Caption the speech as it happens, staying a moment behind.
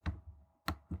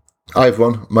Hi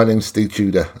everyone, my name's Steve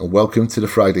Tudor and welcome to the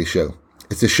Friday Show.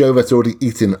 It's a show that's already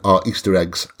eaten our Easter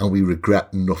eggs and we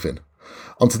regret nothing.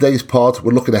 On today's pod,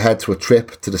 we're looking ahead to a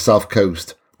trip to the South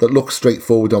Coast that looks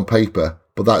straightforward on paper,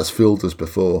 but that has fooled us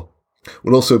before.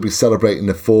 We'll also be celebrating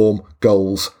the form,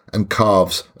 goals and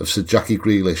calves of Sir Jackie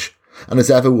Grealish, and as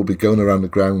ever we'll be going around the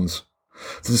grounds.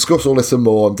 To discuss all this and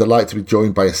more, I'm delighted to be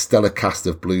joined by a stellar cast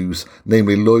of Blues,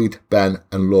 namely Lloyd, Ben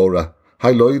and Laura.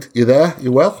 Hi Lloyd, you there?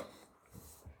 You well?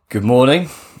 Good morning.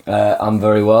 I'm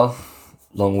very well.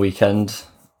 Long weekend.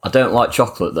 I don't like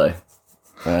chocolate though.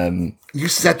 You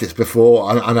said this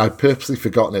before, and I'd purposely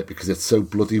forgotten it because it's so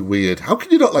bloody weird. How can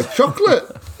you not like chocolate?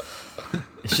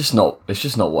 It's just not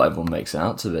what everyone makes it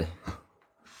out to be.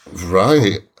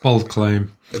 Right. Bold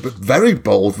claim. But very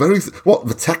bold. What,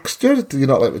 the texture? Do you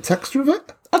not like the texture of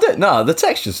it? I don't know. The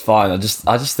texture's fine. I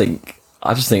just think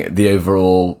the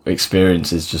overall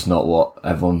experience is just not what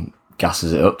everyone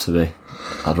gasses it up to be.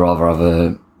 I'd rather have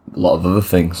a lot of other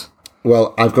things.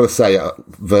 Well, I've got to say,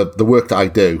 the work that I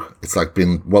do, it's like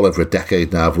been well over a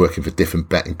decade now of working for different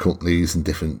betting companies and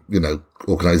different,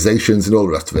 organisations and all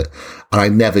the rest of it. And I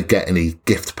never get any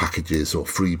gift packages or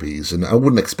freebies, and I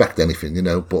wouldn't expect anything,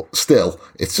 but still,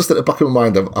 it's just at the back of my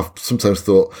mind, I've sometimes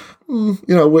thought,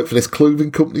 I work for this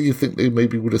clothing company, you think they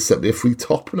maybe would have sent me a free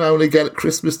top now and again at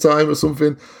Christmas time or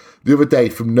something. The other day,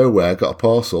 from nowhere, I got a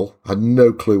parcel, had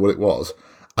no clue what it was.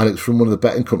 And it's from one of the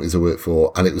betting companies I work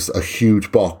for, and it was a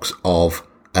huge box of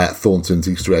Thornton's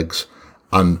Easter eggs,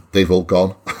 and they've all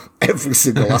gone, every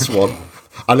single last one.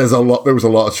 And there was a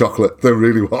lot of chocolate, there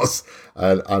really was,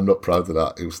 and I'm not proud of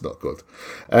that. It was not good.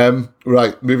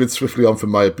 Right, moving swiftly on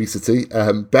from my obesity.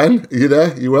 Ben, are you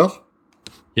there? You well?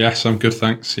 Yes, I'm good,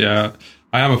 thanks. Yeah,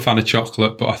 I am a fan of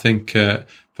chocolate, but I think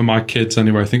for my kids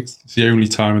anyway, I think it's the only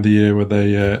time of the year where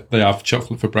they have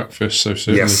chocolate for breakfast. So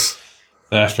certainly. Yes.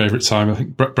 Their favourite time. I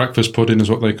think breakfast pudding is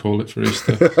what they call it for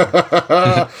Easter.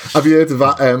 Have you heard of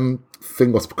that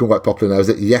thing what's become quite popular now? Is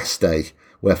it Yes Day,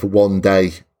 where for one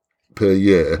day per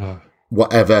year,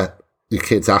 whatever your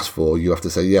kids ask for, you have to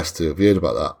say yes to? Have you heard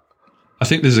about that? I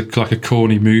think there's a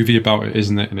corny movie about it,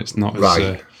 isn't it? And it's not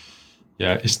right.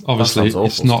 It's obviously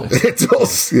it's not. It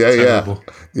does.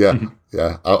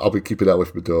 Yeah. I'll be keeping that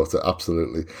with my daughter.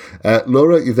 Absolutely.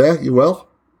 Laura, you there? You well?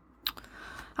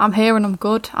 I'm here and I'm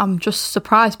good. I'm just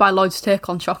surprised by Lloyd's take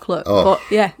on chocolate. But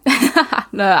yeah,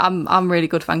 no, I'm really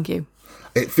good, thank you.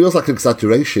 It feels like an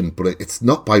exaggeration, but it's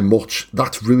not by much.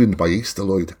 That's ruined by Easter,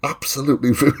 Lloyd.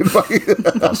 Absolutely ruined by Easter.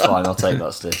 That's fine, I'll take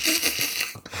that, Steve.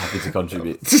 Happy to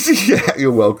contribute. Yeah,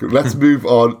 you're welcome. Let's move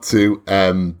on to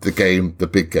the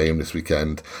big game this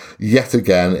weekend. Yet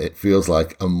again, it feels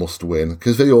like a must-win,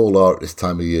 because they all are at this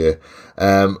time of year.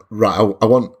 Right, I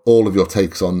want all of your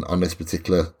takes on this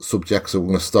particular subject, so we're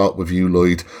going to start with you,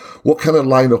 Lloyd. What kind of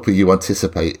lineup are you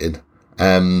anticipating?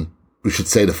 We should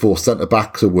say the four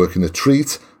centre-backs are working a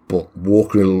treat, but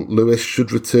Walker and Lewis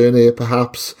should return here,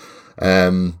 perhaps.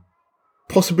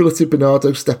 Possibility of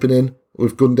Bernardo stepping in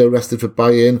with Gunday rested for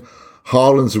buy-in.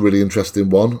 Haaland's a really interesting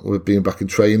one with being back in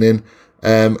training.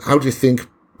 How do you think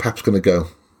Pep's going to go?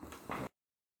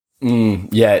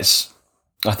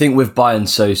 I think with Bayern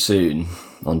so soon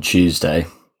on Tuesday,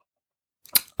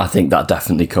 I think that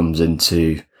definitely comes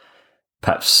into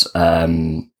Pep's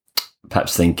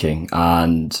thinking.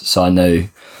 And so I know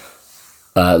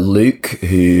Luke,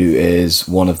 who is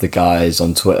one of the guys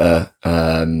on Twitter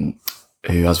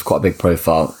who has quite a big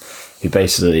profile, who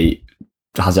basically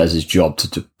has it as his job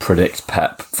to predict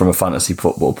Pep from a fantasy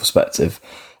football perspective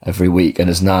every week, and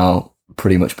has now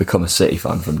pretty much become a City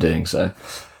fan from doing so.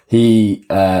 He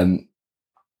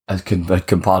has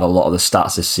compiled a lot of the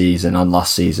stats this season and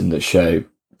last season that show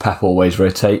Pep always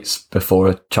rotates before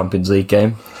a Champions League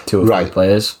game, 2 or 3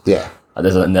 players. Yeah.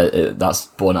 And that's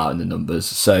borne out in the numbers.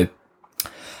 So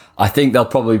I think there'll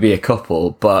probably be a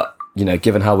couple, but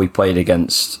given how we played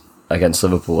against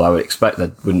Liverpool, I would expect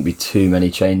there wouldn't be too many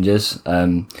changes.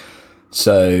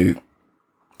 So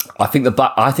I think the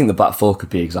back four could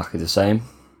be exactly the same,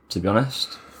 to be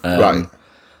honest. Right.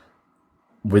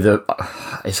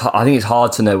 I think it's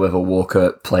hard to know whether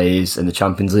Walker plays in the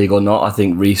Champions League or not. I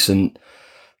think recent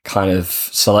kind of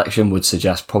selection would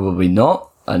suggest probably not,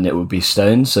 and it would be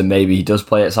Stones. So maybe he does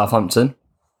play at Southampton,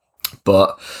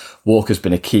 but Walker's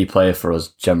been a key player for us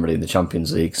generally in the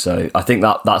Champions League. So I think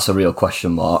that's a real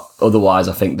question mark. Otherwise,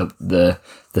 I think the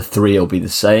three will be the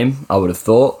same, I would have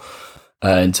thought,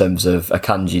 in terms of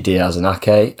Akanji, Diaz and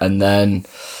Ake. And then,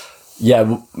 yeah,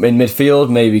 in midfield,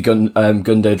 maybe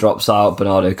Gunday drops out,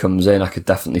 Bernardo comes in. I could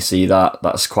definitely see that.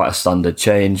 That's quite a standard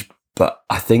change. But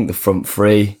I think the front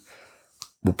three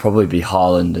will probably be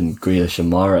Haaland and Grealish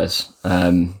and Mahrez.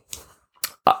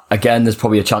 again, there's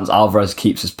probably a chance Alvarez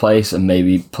keeps his place and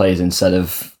maybe plays instead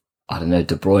of, I don't know,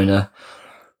 De Bruyne.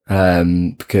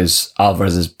 Because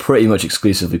Alvarez has pretty much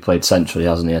exclusively played centrally,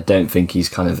 hasn't he? I don't think he's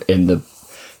kind of in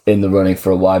the running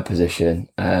for a wide position.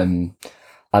 And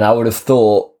I would have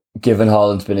thought, given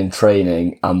Haaland's been in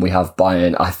training and we have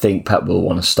Bayern, I think Pep will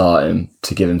want to start him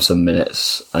to give him some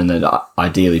minutes and then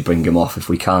ideally bring him off if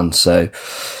we can. So,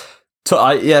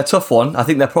 tough one. I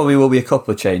think there probably will be a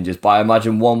couple of changes, but I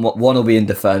imagine one will be in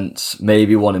defence,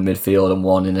 maybe one in midfield and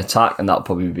one in attack, and that'll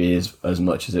probably be as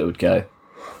much as it would go.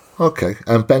 Okay.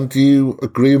 And Ben, do you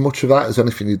agree with much of that? Is there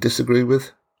anything you disagree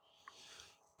with?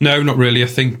 No, not really. I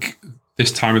think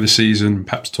this time of the season,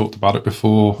 Pep's talked about it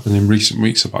before, and in recent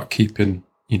weeks about keeping,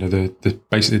 the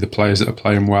basically the players that are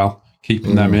playing well,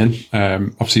 keeping them in.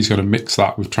 Obviously, he's got to mix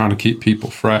that with trying to keep people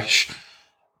fresh.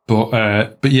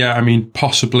 But yeah, I mean,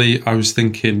 possibly I was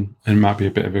thinking, and it might be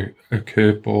a bit of a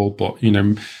curveball, but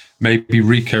maybe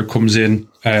Rico comes in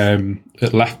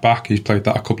at left back. He's played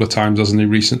that a couple of times, hasn't he,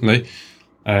 recently?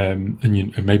 And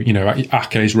maybe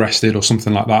Ake's rested or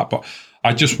something like that. But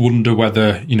I just wonder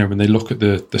whether when they look at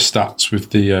the stats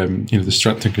with the the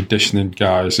strength and conditioning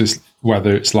guys, is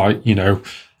whether it's like in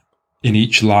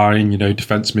each line,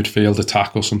 defence, midfield,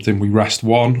 attack, or something, we rest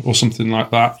one or something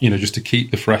like that. Just to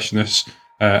keep the freshness.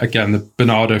 Again, the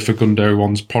Bernardo for Gundo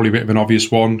one's probably a bit of an obvious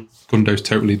one. Gundo's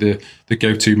totally the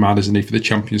go-to man, isn't he, for the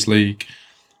Champions League?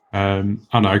 And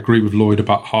I agree with Lloyd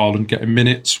about Haaland getting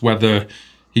minutes, whether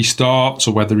he starts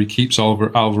or whether he keeps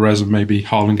Alvarez and maybe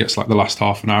Haaland gets like the last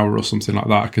half an hour or something like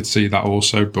that. I could see that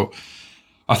also. But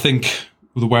I think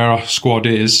the way our squad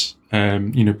is,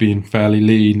 being fairly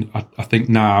lean, I think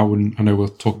now, and I know we'll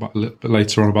talk about a little bit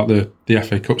later on about the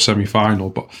FA Cup semi-final,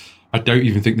 but I don't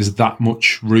even think there's that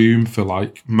much room for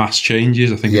like mass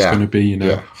changes. I think it's going to be,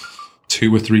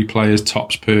 2 or 3 players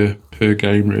tops per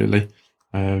game, really.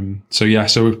 So I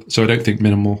don't think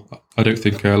minimal. I don't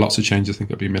think lots of changes. I think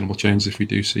there'll be minimal changes if we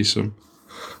do see some.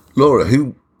 Laura,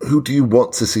 who do you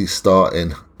want to see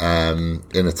starting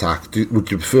in attack?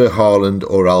 Would you prefer Haaland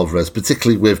or Alvarez,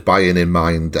 particularly with Bayern in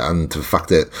mind and the fact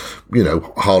that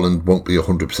Haaland won't be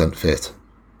 100% fit?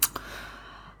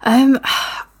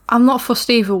 I'm not fussed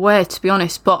either way, to be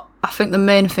honest, but I think the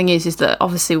main thing is that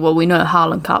obviously, we know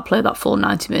Haaland can't play that full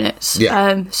 90 minutes.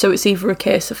 Yeah. So it's either a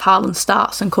case of Haaland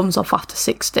starts and comes off after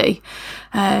 60,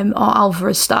 or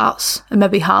Alvarez starts and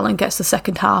maybe Haaland gets the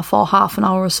second half or half an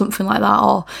hour or something like that,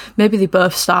 or maybe they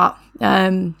both start.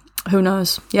 Who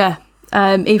knows? Yeah.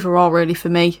 Either or really for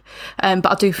me.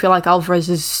 But I do feel like Alvarez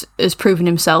has proven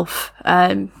himself,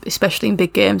 especially in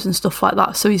big games and stuff like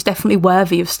that. So he's definitely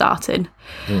worthy of starting.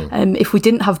 If we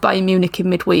didn't have Bayern Munich in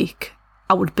midweek,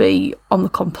 I would be on the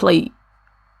complete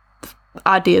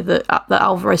idea that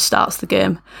Alvarez starts the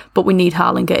game. But we need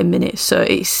Haaland getting minutes. So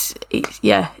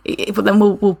but then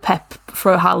we'll Pep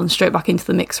throw Haaland straight back into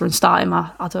the mixer and start him.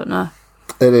 I don't know.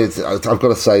 It is. I've got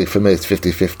to say, for me, it's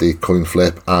 50-50 coin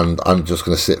flip, and I'm just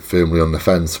going to sit firmly on the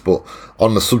fence. But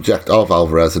on the subject of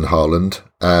Alvarez and Haaland,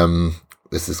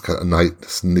 this is kind of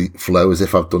nice, neat flow, as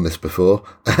if I've done this before.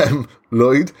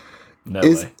 Lloyd? No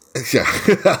way. Yeah.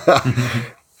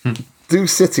 Do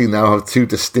City now have 2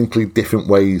 distinctly different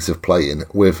ways of playing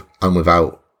with and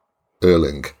without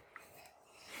Erling?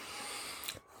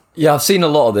 Yeah, I've seen a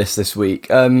lot of this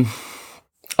week.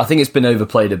 I think it's been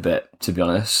overplayed a bit, to be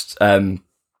honest.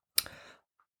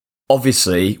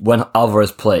 Obviously, when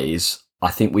Alvarez plays,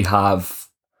 I think we have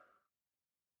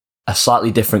a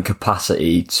slightly different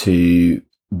capacity to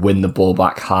win the ball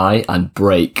back high and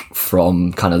break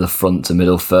from kind of the front to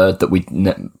middle third that we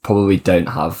probably don't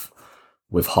have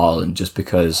with Haaland, just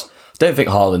because I don't think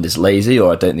Haaland is lazy,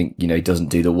 or I don't think he doesn't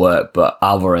do the work. But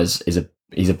Alvarez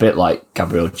he's a bit like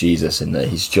Gabriel Jesus in that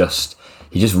he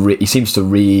seems to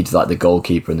read like the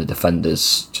goalkeeper and the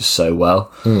defenders just so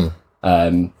well.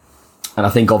 And I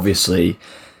think obviously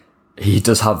he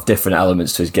does have different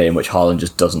elements to his game which Haaland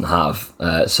just doesn't have.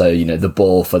 So the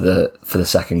ball for the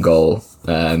second goal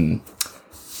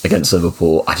against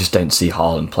Liverpool, I just don't see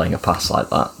Haaland playing a pass like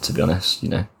that, to be honest.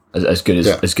 As good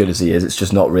as he is, it's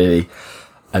just not really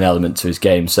an element to his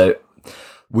game. So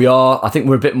I think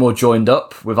we're a bit more joined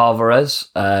up with Alvarez.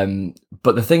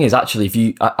 But the thing is,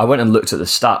 actually, I went and looked at the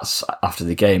stats after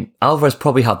the game. Alvarez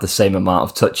probably had the same amount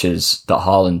of touches that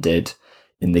Haaland did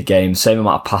in the game, same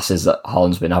amount of passes that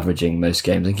Haaland's been averaging most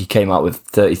games. I think he came out with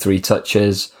 33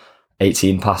 touches,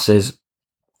 18 passes.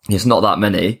 It's not that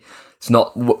many. It's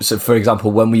not. So, for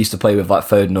example, when we used to play with like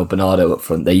Foden or Bernardo up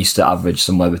front, they used to average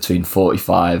somewhere between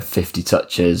 45, 50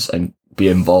 touches and be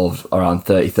involved around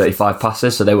 30, 35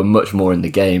 passes. So they were much more in the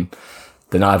game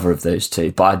than either of those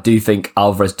two. But I do think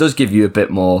Alvarez does give you a bit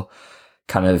more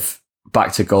kind of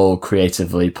back to goal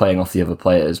creatively, playing off the other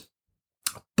players.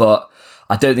 But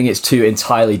I don't think it's two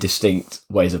entirely distinct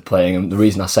ways of playing. And the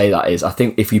reason I say that is I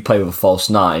think if you play with a false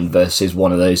nine versus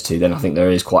one of those two, then I think there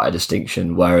is quite a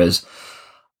distinction. Whereas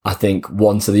I think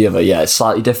one to the other, yeah, it's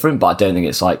slightly different, but I don't think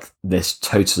it's like this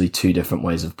totally two different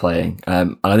ways of playing.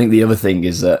 And I think the other thing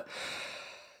is that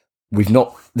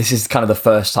this is kind of the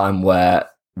first time where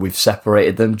we've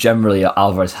separated them. Generally,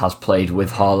 Alvarez has played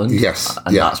with Haaland. Yes.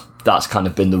 And that's kind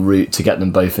of been the route to get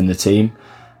them both in the team.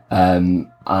 And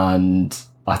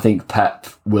I think Pep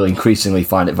will increasingly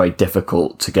find it very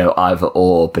difficult to go either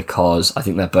or, because I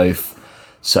think they're both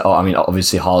so. I mean,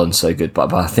 obviously Haaland's so good,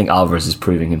 but I think Alvarez is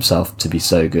proving himself to be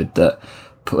so good that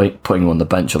putting him on the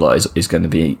bench a lot is going to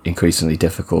be increasingly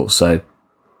difficult. So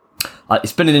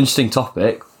it's been an interesting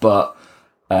topic, but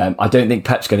I don't think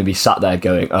Pep's going to be sat there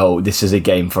going, "Oh, this is a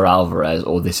game for Alvarez"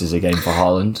 or "This is a game for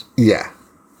Haaland." Yeah,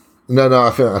 no, I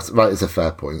think that's right. It's a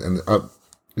fair point, and.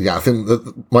 Yeah, I think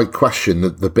that my question,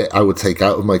 the bit I would take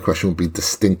out of my question would be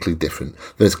distinctly different.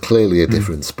 There's clearly a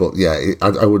difference, but yeah,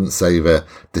 I wouldn't say they're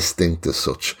distinct as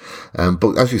such.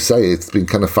 But as you say, it's been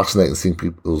kind of fascinating seeing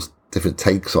people's different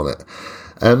takes on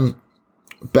it.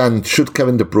 Ben, should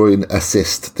Kevin De Bruyne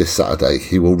assist this Saturday,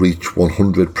 he will reach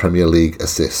 100 Premier League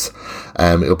assists.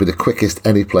 It'll be the quickest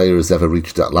any player has ever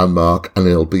reached that landmark, and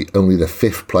it'll be only the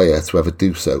 5th player to ever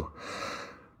do so.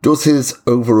 Does his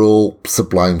overall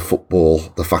sublime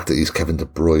football, the fact that he's Kevin De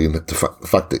Bruyne, the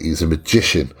fact that he's a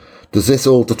magician, does this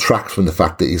all detract from the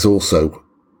fact that he's also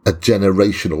a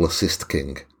generational assist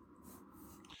king?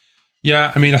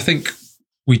 Yeah, I mean, I think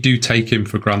we do take him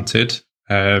for granted.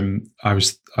 I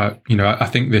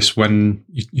think this when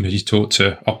you talk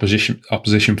to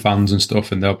opposition fans and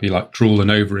stuff, and they'll be like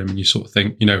drooling over him, and you sort of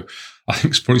think, I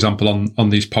think, for example, on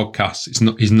these podcasts,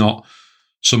 he's not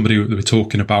somebody that we're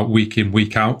talking about week in,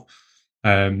 week out.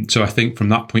 So I think from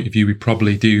that point of view, we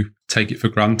probably do take it for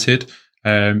granted.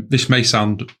 This may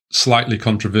sound slightly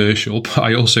controversial, but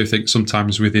I also think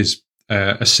sometimes with his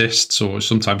assists, or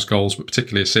sometimes goals, but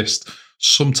particularly assists,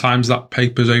 sometimes that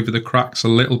papers over the cracks a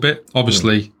little bit.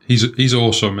 Obviously, he's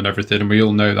awesome and everything, and we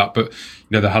all know that. But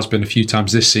there has been a few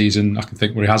times this season I can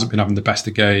think where he hasn't been having the best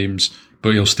of games,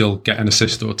 but he'll still get an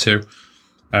assist or two.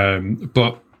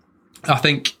 But I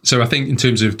think in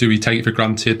terms of do we take it for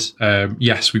granted?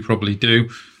 Yes, we probably do.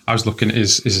 I was looking at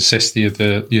his assist the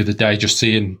other day, just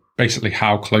seeing basically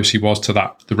how close he was to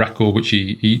the record which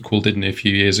he equalled, didn't he, a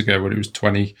few years ago, when it was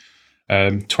 20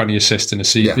 assists in a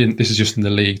season. Yeah. This is just in the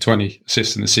league, 20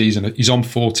 assists in the season. He's on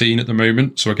 14 at the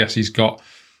moment, so I guess he's got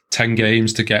 10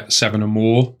 games to get 7 or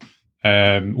more,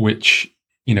 which,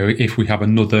 if we have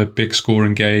another big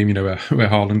scoring game, where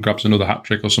Haaland grabs another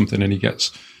hat-trick or something and he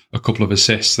gets a couple of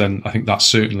assists, then I think that's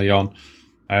certainly on.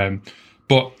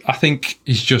 But I think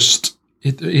he's just,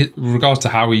 with regards to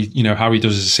how he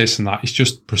does his assists and that, it's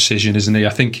just precision, isn't he? I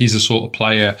think he's the sort of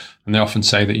player, and they often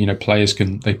say that, players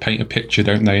they paint a picture,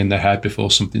 don't they, in their head before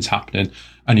something's happening.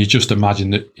 And you just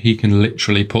imagine that he can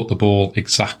literally put the ball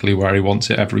exactly where he wants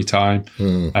it every time.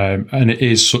 And it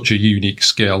is such a unique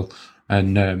skill.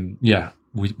 And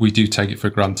we do take it for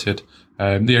granted.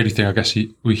 The only thing I guess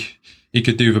he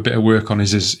could do with a bit of work on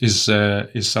is his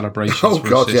celebrations. Oh,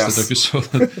 God, yes. I saw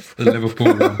the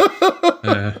Liverpool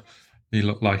one. He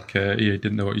looked like he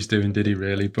didn't know what he's doing, did he,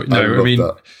 really? But no, I mean,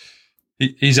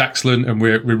 he's excellent, and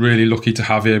we're really lucky to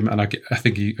have him. And I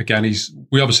think,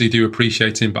 we obviously do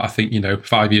appreciate him, but I think,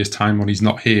 5 years' time when he's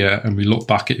not here and we look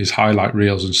back at his highlight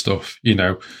reels and stuff,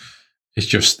 he's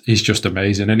just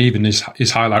amazing. And even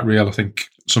his highlight reel, I think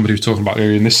somebody was talking about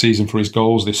earlier in this season for his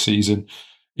goals this season,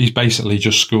 he's basically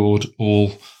just scored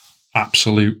all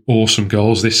absolute awesome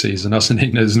goals this season, hasn't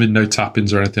he? There's been no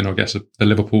tap-ins or anything, I guess, the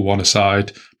Liverpool one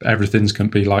aside, but everything's going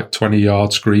to be like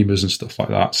 20-yard screamers and stuff like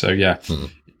that. So, yeah,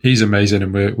 he's amazing,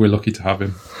 and we're lucky to have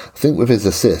him. I think with his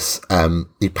assists,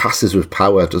 he passes with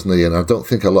power, doesn't he? And I don't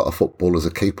think a lot of footballers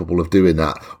are capable of doing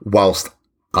that whilst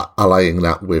allying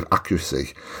that with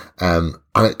accuracy. And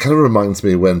it kind of reminds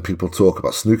me when people talk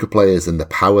about snooker players and the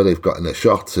power they've got in their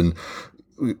shots. And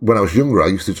when I was younger, I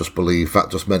used to just believe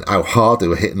that just meant how hard they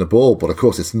were hitting the ball. But of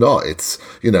course it's not. It's,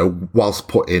 whilst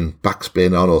putting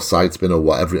backspin on or side spin or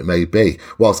whatever it may be,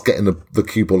 whilst getting the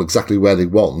cue ball exactly where they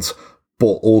want, but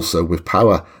also with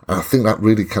power. And I think that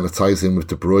really kind of ties in with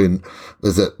De Bruyne.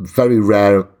 There's a very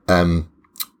rare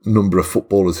number of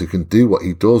footballers who can do what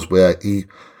he does, where he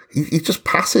just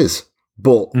passes,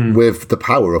 but with the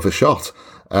power of a shot.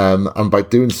 And by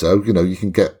doing so, you can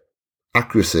get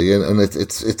accuracy, and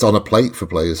it's on a plate for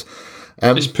players.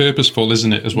 It's purposeful,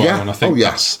 isn't it, as well? Yeah. And I think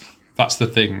that's the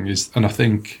thing, and I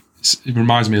think it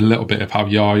reminds me a little bit of how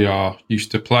Yaya used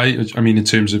to play. I mean, in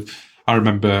terms of I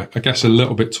remember, I guess, a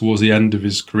little bit towards the end of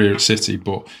his career at City,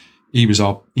 but he was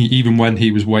even when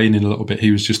he was waning a little bit,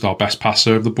 he was just our best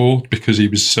passer of the ball, because he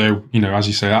was so, as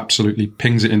you say, absolutely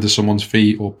pings it into someone's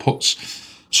feet or puts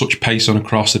such pace on a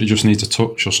cross that it just needs a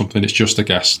touch or something. It's just, I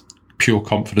guess, pure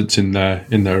confidence in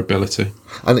their ability.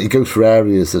 And he goes for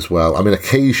areas as well. I mean,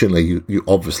 occasionally, you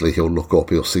obviously he'll look up,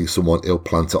 he'll see someone, he'll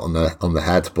plant it on the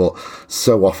head, but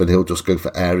so often he'll just go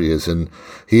for areas. And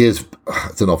he is,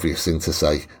 it's an obvious thing to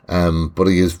say, but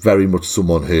he is very much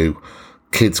someone who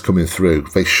kids coming through,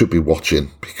 they should be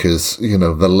watching, because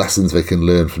the lessons they can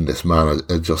learn from this man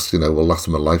are just will last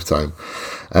them a lifetime.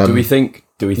 Do we think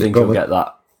he'll get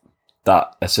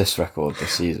that assist record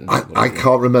this season? I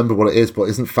can't remember what it is, but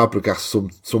isn't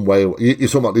Fabregas some way? You're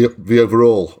talking about the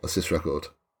overall assist record?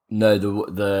 No,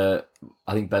 the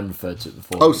I think Ben referred to it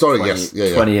before. Oh, sorry, 20, yes,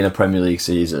 yeah, 20 in a Premier League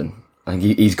season. I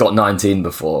think he's got 19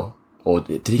 before, or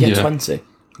did he get 20?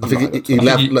 I think he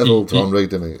levelled Henry,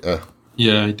 didn't he?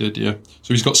 Yeah, he did, yeah.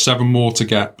 So he's got 7 more to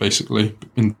get, basically,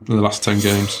 in the last 10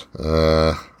 games.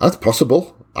 That's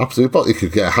possible. Absolutely. But he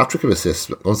could get a hat-trick of assists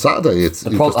on Saturday.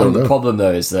 The problem,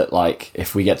 though, is that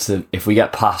if we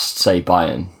get past, say,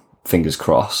 Bayern, fingers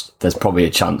crossed, there's probably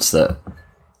a chance that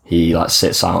he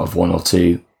sits out of 1 or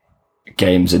 2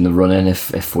 games in the run-in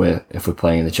if we're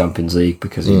playing in the Champions League,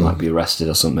 because he might be arrested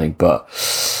or something. But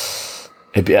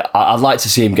I'd like to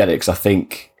see him get it, because I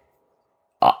think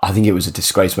it was a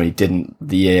disgrace when he didn't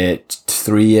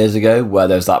 3 years ago, where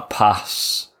there was that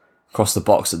pass across the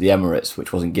box at the Emirates,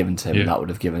 which wasn't given to him, and that would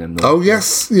have given him the... Oh,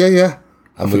 yes. Yeah.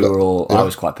 And we were all... Yeah. I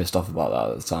was quite pissed off about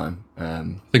that at the time.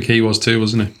 I think he was too,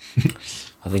 wasn't he?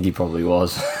 I think he probably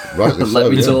was. Right.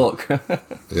 Let me talk.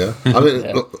 Yeah. I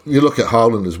mean, you look at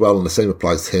Haaland as well, and the same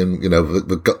applies to him.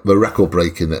 The record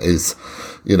breaking is,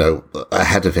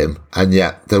 ahead of him, and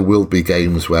yet there will be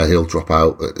games where he'll drop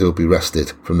out. He'll be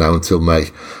rested from now until May,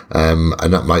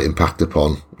 and that might impact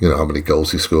upon how many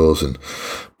goals he scores, and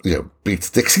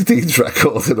beats Dixie Dean's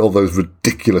record and all those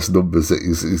ridiculous numbers that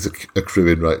he's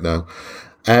accruing right now.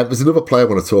 There's another player I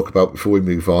want to talk about before we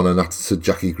move on, and that's Sir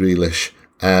Jackie Grealish.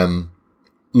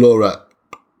 Laura,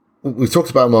 we talked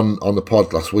about him on the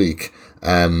pod last week,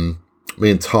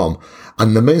 me and Tom,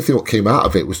 and the main thing that came out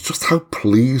of it was just how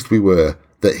pleased we were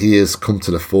that he has come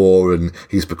to the fore and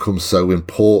he's become so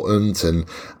important, and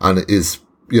his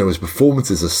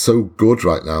performances are so good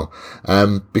right now.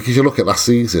 Because you look at last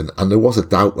season, and there was a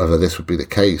doubt whether this would be the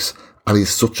case, and he's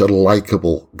such a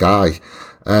likeable guy.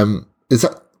 Is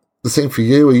that the same for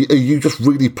you? Are you just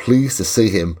really pleased to see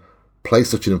him play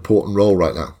such an important role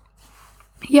right now?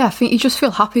 Yeah, I think you just feel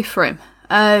happy for him.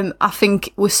 I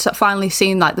think we're finally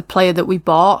seeing the player that we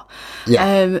bought.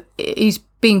 Yeah. He's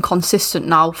been consistent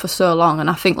now for so long, and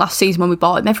I think last season when we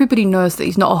bought him, everybody knows that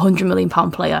he's not £100 million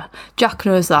player. Jack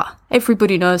knows that.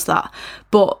 Everybody knows that.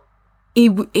 But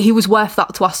he was worth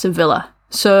that to Aston Villa.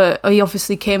 So he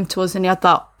obviously came to us and he had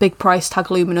that big price tag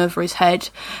looming over his head.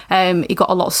 He got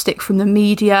a lot of stick from the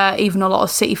media, even a lot of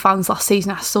City fans last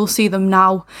season. I still see them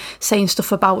now saying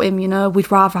stuff about him,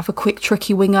 we'd rather have a quick,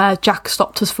 tricky winger. Jack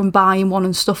stopped us from buying one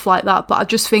and stuff like that. But I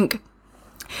just think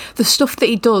the stuff that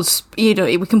he does, we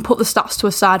can put the stats to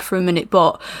a side for a minute,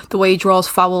 but the way he draws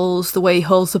fouls, the way he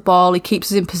holds the ball, he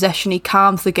keeps us in possession, he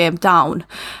calms the game down.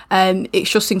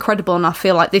 It's just incredible, and I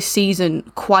feel like this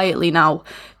season, quietly now,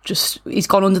 he's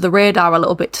gone under the radar a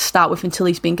little bit to start with until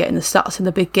he's been getting the stats in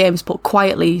the big games, but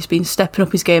quietly he's been stepping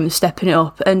up his game and stepping it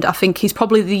up. And I think he's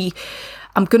probably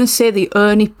I'm going to say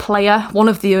one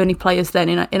of the only players then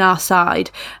in our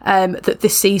side that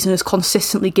this season has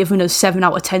consistently given us 7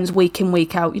 out of 10s week in,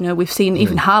 week out. We've seen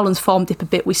even Haaland's form dip a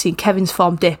bit. We've seen Kevin's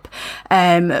form dip.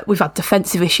 We've had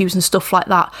defensive issues and stuff like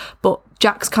that. But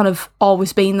Jack's kind of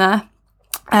always been there.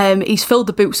 He's filled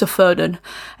the boots of Foden,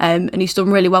 and he's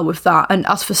done really well with that. And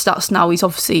as for stats now,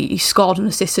 he's scored and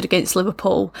assisted against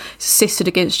Liverpool, he's assisted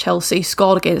against Chelsea,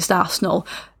 scored against Arsenal.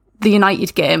 The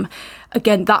United game,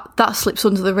 again, that slips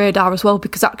under the radar as well,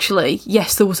 because actually,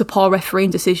 yes, there was a poor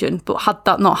refereeing decision, but had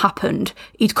that not happened,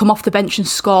 he'd come off the bench and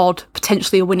scored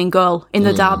potentially a winning goal in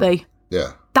the derby.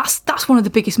 Yeah, that's one of the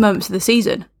biggest moments of the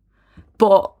season.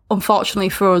 But unfortunately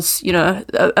for us,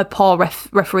 a poor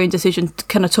refereeing decision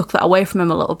kind of took that away from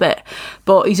him a little bit.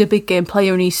 But he's a big game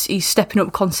player, and he's stepping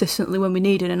up consistently when we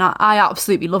need it, and I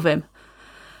absolutely love him.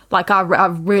 I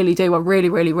really do. I really,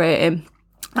 really rate him.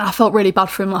 And I felt really bad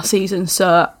for him last season,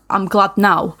 so I'm glad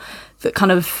now that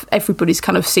kind of everybody's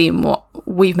kind of seeing what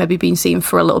we've maybe been seeing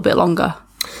for a little bit longer.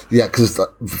 Yeah, because the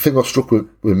thing that struck with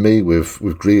me with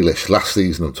Grealish last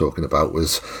season I'm talking about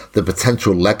was the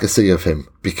potential legacy of him,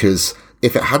 because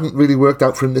if it hadn't really worked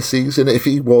out for him this season, if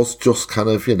he was just kind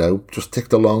of, just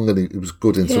ticked along and he was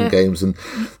good in some games, and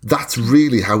that's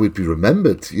really how he'd be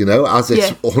remembered, as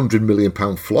this £100 million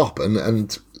flop.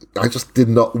 And I just did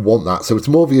not want that. So it's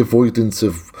more the avoidance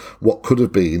of what could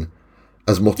have been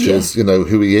as much as,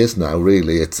 who he is now,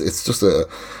 really. It's just a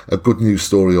good news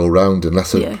story all round,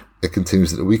 unless it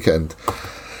continues at the weekend.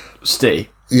 Steve?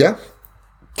 Yeah?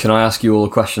 Can I ask you all a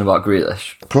question about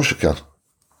Grealish? Of course you can.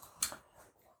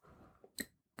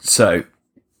 So,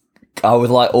 I would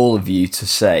like all of you to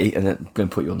say, and I'm going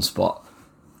to put you on the spot,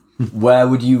 where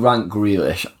would you rank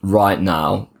Grealish right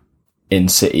now in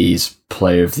City's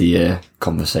Player of the Year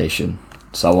conversation?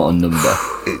 So I want a number.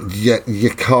 Yeah, you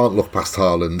can't look past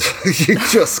Haaland. You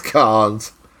just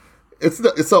can't.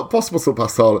 It's not possible to look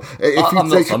past Haaland.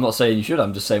 I'm not saying you should.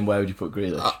 I'm just saying, where would you put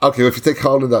Grealish? Okay, if you take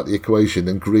Haaland out of the equation,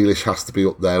 then Grealish has to be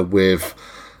up there with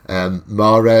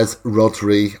Mahrez,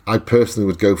 Rodri. I personally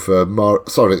would go for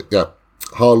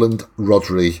Haaland,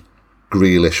 Rodri,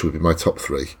 Grealish would be my top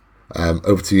three.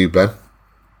 Over to you, Ben.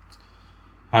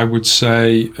 I would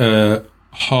say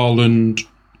Haaland,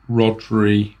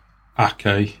 Rodri,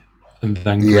 Ake, and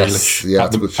then Grealish.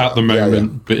 Yes, at the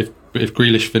moment. Yeah. But if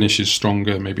Grealish finishes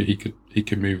stronger, maybe he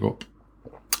could move up.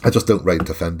 I just don't rate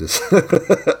defenders.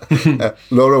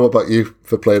 Laura, what about you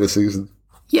for player of the season?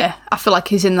 Yeah, I feel like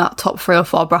he's in that top 3 or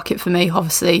 4 bracket for me.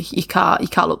 Obviously, you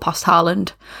can't look past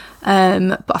Haaland.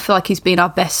 But I feel like he's been our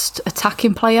best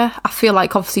attacking player. I feel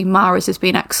like obviously Mahrez has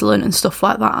been excellent and stuff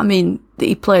like that. I mean,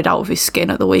 he played out of his skin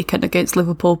at the weekend against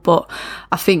Liverpool, but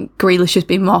I think Grealish has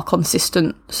been more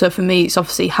consistent. So for me, it's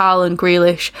obviously Haaland,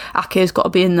 Grealish, Ake's got to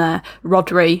be in there,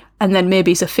 Rodri, and then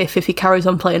maybe he's a fifth if he carries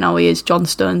on playing how he is, John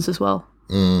Stones as well.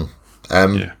 Yeah.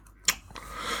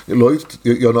 Lloyd,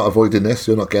 you're not avoiding this.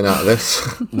 You're not getting out of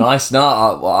this. Nice. No,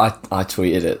 I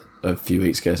tweeted it a few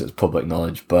weeks ago, so it's public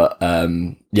knowledge. But I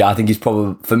think he's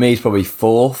probably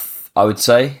fourth, I would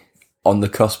say, on the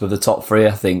cusp of the top 3.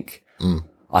 I think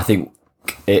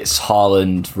it's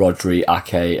Haaland, Rodri,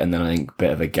 Ake, and then I think a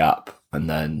bit of a gap, and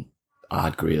then I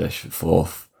had Grealish for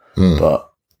fourth.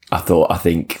 But I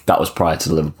think that was prior to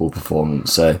the Liverpool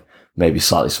performance, so maybe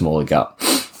slightly smaller gap.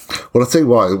 Well, I'll tell you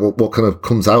what kind of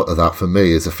comes out of that for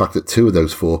me is the fact that 2 of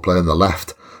those 4 play on the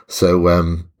left. So,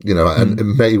 and it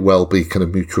may well be kind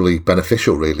of mutually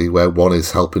beneficial, really, where one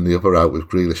is helping the other out with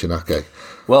Grealish and Ake.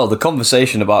 Well, the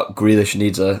conversation about Grealish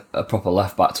needs a proper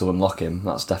left-back to unlock him,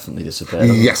 that's definitely disappeared.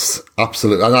 Yes,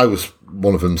 absolutely. And I was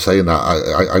one of them saying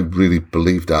that. I really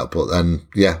believed that. But then,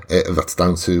 that's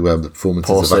down to the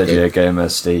performances Poor of Ake. Sergio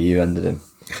Gomez, Steve, you ended him.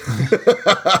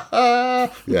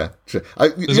 Yeah, sure.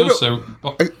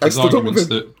 There's arguments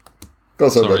that.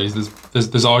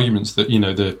 There's arguments that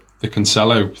the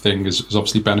Cancelo thing has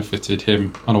obviously benefited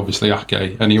him and obviously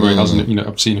Ake anyway, hasn't it?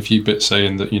 I've seen a few bits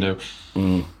saying that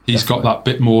he's got that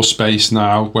bit more space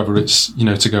now, whether it's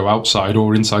to go outside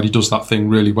or inside. He does that thing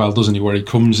really well, doesn't he? Where he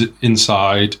comes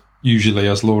inside, usually,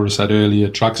 as Laura said earlier,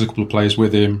 drags a couple of players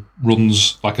with him,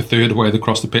 runs like a third way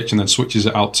across the pitch, and then switches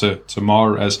it out to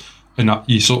Mahrez. And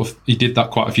he did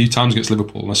that quite a few times against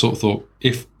Liverpool. And I sort of thought,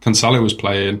 if Cancelo was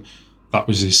playing, that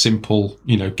was his simple,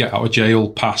 get out of jail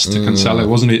pass to Cancelo,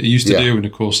 wasn't it? He used to do. And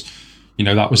of course,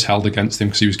 that was held against him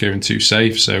because he was going too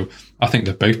safe. So I think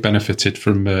they've both benefited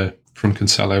from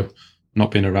Cancelo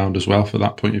not being around as well for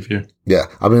that point of view. Yeah.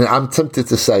 I mean, I'm tempted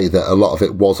to say that a lot of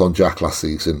it was on Jack last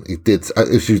season. He did,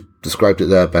 as you described it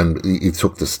there, Ben, he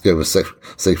took the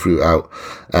safe route out.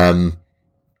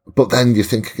 But then you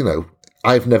think,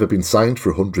 I've never been signed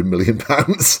for £100 million.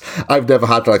 I've never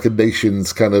had like a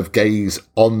nation's kind of gaze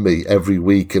on me every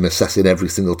week and assessing every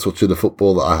single touch of the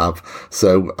football that I have.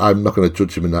 So I'm not going to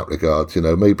judge him in that regard.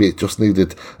 Maybe it just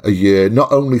needed a year,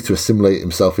 not only to assimilate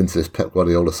himself into this Pep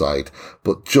Guardiola side,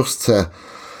 but just to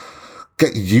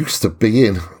get used to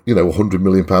being, £100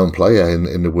 million player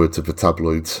in the words of the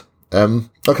tabloids.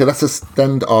 Okay, let's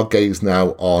extend our gaze now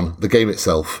on the game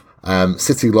itself.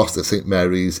 City lost at St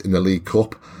Mary's in the League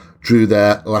Cup. Drew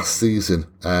there last season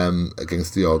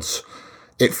against the odds.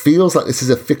 It feels like this is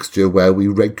a fixture where we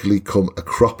regularly come a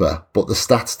cropper, but the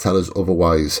stats tell us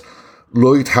otherwise.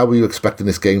 Lloyd, how were you expecting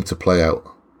this game to play out?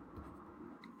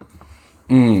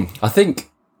 I think...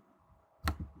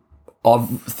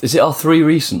 is it our 3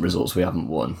 recent results we haven't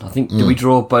won? I think, did we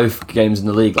draw both games in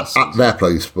the league last season? At their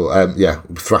place, but we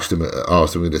thrashed them at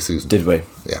ours this season. Did we?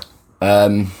 Yeah.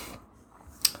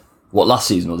 What, last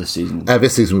season or this season?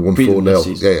 This season we won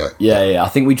 4-0. Yeah. I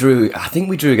think we drew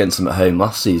against them at home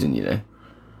last season.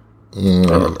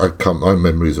 I can't. My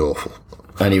memory's awful.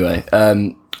 Anyway,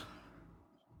 I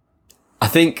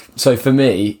think so. For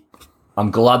me,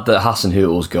 I'm glad that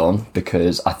Hasenhüttl's gone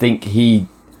because I think he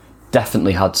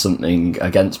definitely had something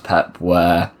against Pep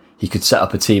where he could set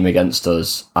up a team against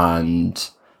us and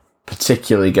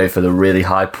particularly go for the really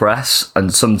high press.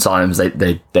 And sometimes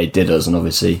they did us, and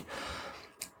obviously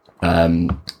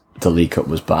the League Cup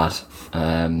was bad.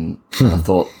 I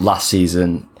thought last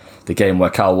season, the game where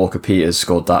Kyle Walker-Peters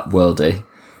scored that worldie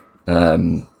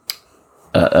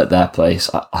at their place,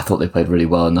 I thought they played really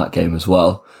well in that game as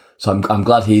well. So I'm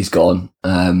glad he's gone.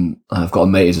 I've got a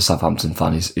mate who's a Southampton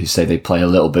fan who say they play a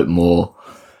little bit more.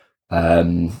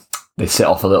 They sit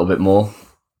off a little bit more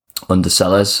under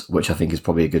Sellers, which I think is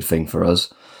probably a good thing for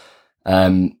us.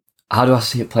 How do I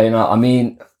see it playing out? I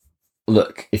mean,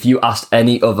 look, if you asked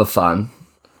any other fan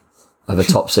of a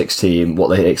top 6 team what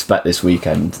they expect this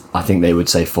weekend, I think they would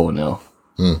say 4-0.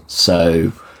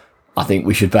 So I think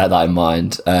we should bear that in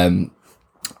mind.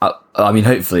 I mean,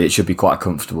 hopefully it should be quite a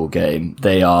comfortable game.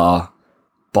 They are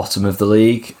bottom of the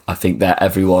league. I think they're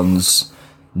everyone's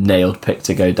nailed pick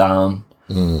to go down.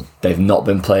 They've not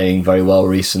been playing very well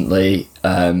recently.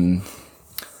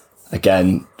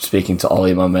 Again, speaking to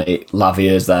Ollie, my mate,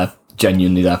 Lavia is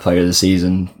genuinely their player of the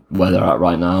season, where they're at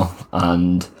right now.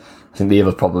 And I think the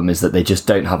other problem is that they just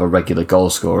don't have a regular goal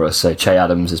scorer. So Che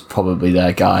Adams is probably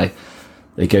their guy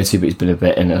they go to, but he's been a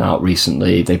bit in and out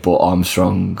recently. They bought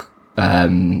Armstrong,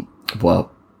 both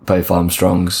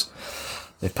Armstrongs.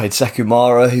 They played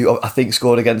Sekumara, who I think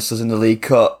scored against us in the League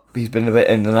Cup. He's been a bit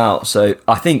in and out. So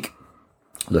I think,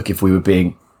 look, if we were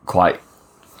being quite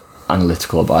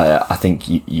analytical about it, I think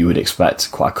you would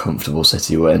expect quite a comfortable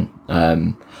City win.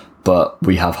 But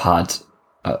we have had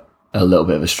a little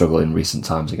bit of a struggle in recent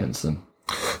times against them.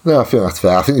 No, I think that's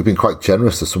fair. I think you've been quite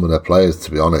generous to some of their players,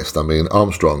 to be honest. I mean,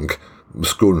 Armstrong was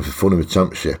scoring for fun in the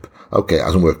Championship. Okay, it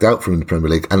hasn't worked out for him in the Premier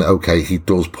League. And okay, he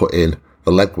does put in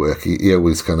the legwork. He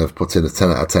always kind of puts in a 10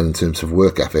 out of 10 in terms of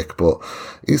work ethic, but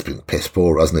he's been piss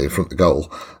poor, hasn't he, in front of the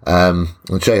goal. And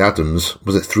Che Adams,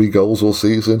 was it 3 goals all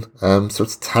season? So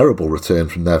it's a terrible return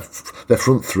from their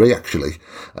front 3, actually.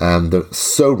 They're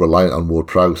so reliant on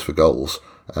Ward-Prowse for goals,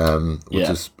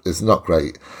 which is not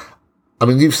great. I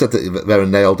mean, you've said that they're a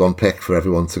nailed-on pick for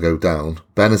everyone to go down.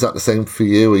 Ben, is that the same for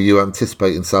you? Are you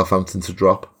anticipating Southampton to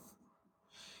drop?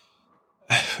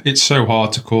 It's so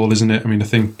hard to call, isn't it? I mean, I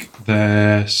think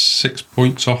they're 6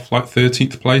 points off like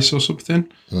 13th place or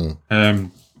something.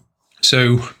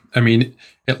 So, I mean,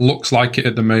 it looks like it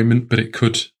at the moment, but it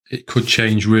could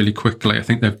change really quickly. I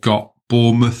think they've got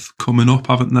Bournemouth coming up,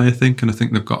 haven't they? I think, and I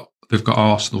think they've got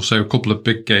Arsenal. So a couple of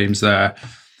big games there.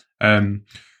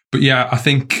 But yeah, I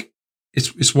think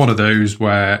it's one of those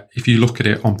where if you look at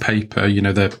it on paper, you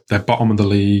know, they're bottom of the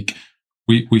league.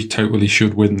 We totally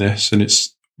should win this, and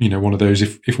it's, you know, one of those,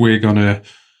 if we're gonna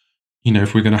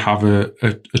have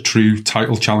a true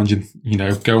title challenge and, you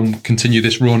know, go and continue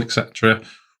this run, etc.,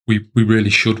 we really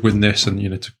should win this. And, you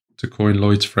know, to coin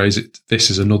Lloyd's phrase, this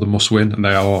is another must win, and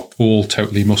they are all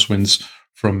totally must wins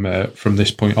from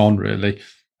this point on, really.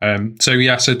 So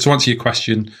to answer your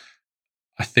question,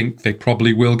 I think they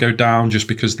probably will go down just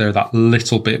because they're that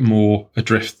little bit more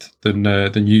adrift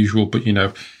than usual. But, you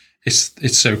know,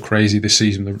 it's so crazy this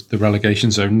season, the relegation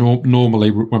zone.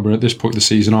 Normally, when we're at this point of the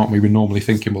season, aren't we? We're normally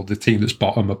thinking, well, the team that's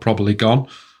bottom are probably gone.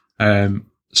 And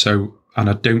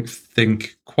I don't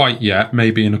think quite yet,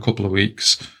 maybe in a couple of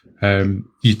weeks,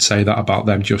 you'd say that about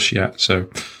them just yet. So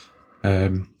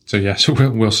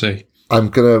we'll see. I'm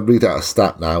going to read out a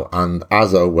stat now, and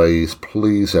as always,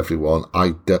 please, everyone,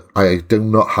 I do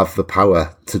not have the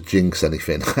power to jinx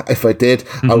anything. If I did,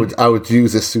 I would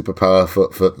use this superpower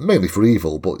for mainly for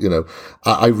evil, but, you know,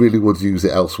 I really would use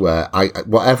it elsewhere.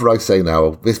 Whatever I say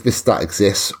now, this stat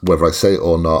exists, whether I say it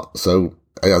or not, so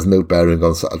it has no bearing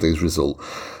on Saturday's result.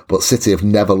 But City have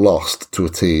never lost to a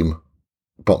team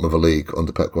bottom of the league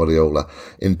under Pep Guardiola.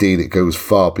 Indeed, it goes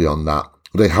far beyond that.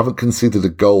 They haven't conceded a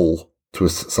goal to a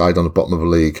side on the bottom of the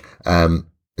league in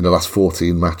the last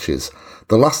 14 matches.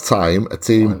 The last time a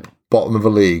team bottom of the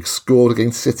league scored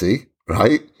against City,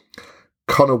 right?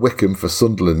 Connor Wickham for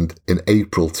Sunderland in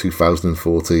April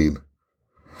 2014.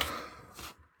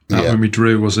 When we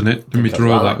drew, wasn't it? Didn't we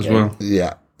draw that as well?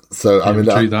 Yeah. So I mean,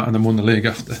 we drew that and then won the league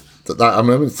after.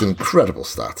 It's an incredible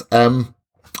stat.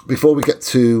 Before we get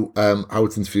to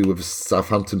Howard's interview with a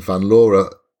Southampton fan,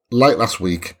 Laura, like last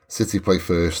week, City play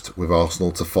first with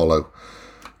Arsenal to follow.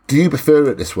 Do you prefer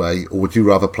it this way, or would you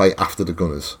rather play after the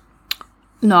Gunners?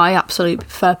 No, I absolutely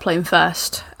prefer playing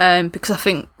first, because I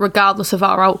think regardless of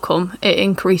our outcome, it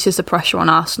increases the pressure on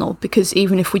Arsenal, because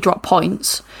even if we drop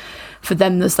points, for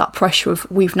them there's that pressure of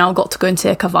we've now got to go and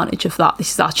take advantage of that.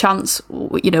 This is our chance,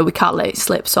 you know, we can't let it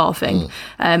slip, sort of thing.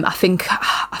 I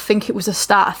think it was the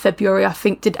start of February. I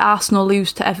think, did Arsenal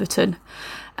lose to Everton?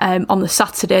 on the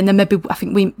Saturday, and then maybe I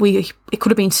think it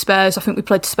could have been Spurs. I think we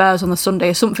played Spurs on the Sunday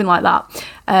or something like that.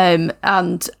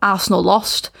 And Arsenal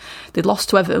lost. They lost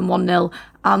to Everton 1-0.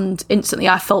 And instantly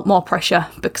I felt more pressure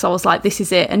because I was like, this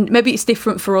is it. And maybe it's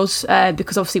different for us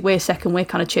because obviously we're second, we're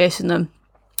kind of chasing them.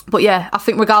 But yeah, I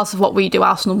think regardless of what we do,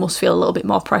 Arsenal must feel a little bit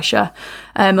more pressure.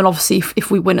 And obviously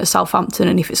if we win at Southampton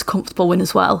and if it's a comfortable win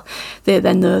as well, they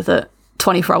then know that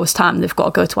 24 hours time they've got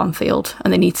to go to Anfield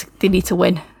and they need to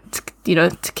win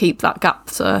to keep that gap.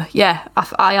 So yeah,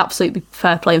 I absolutely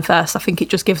prefer playing first. I think it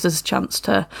just gives us a chance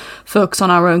to focus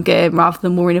on our own game rather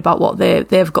than worrying about what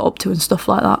they've got up to and stuff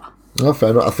like that. Oh, fair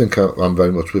enough. I think I'm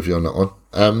very much with you on that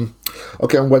one.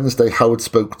 Okay, on Wednesday, Howard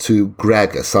spoke to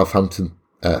Greg, a Southampton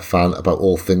fan, about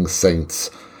all things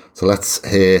Saints. So let's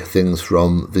hear things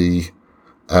from the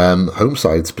home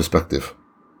side's perspective.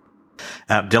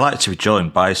 I'm delighted to be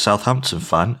joined by Southampton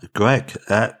fan Greg.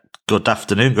 Good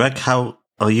afternoon, Greg. How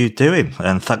are you doing?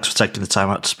 And thanks for taking the time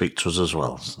out to speak to us as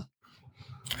well.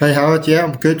 Hey, Howard. Yeah,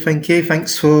 I'm good, thank you.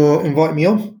 Thanks for inviting me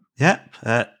on. Yeah,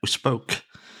 we spoke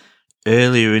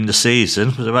earlier in the season.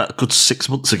 It was about a good 6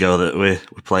 months ago that we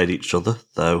played each other,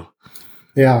 though.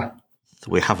 Yeah.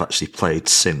 We have actually played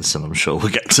since, and I'm sure we'll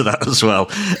get to that as well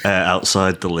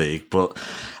outside the league. But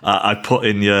I put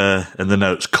in the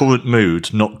notes, current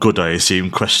mood, not good, I assume, ?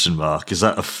 Is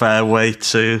that a fair way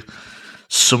to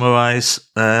summarise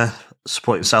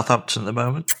supporting Southampton at the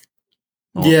moment?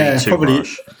 Or yeah, probably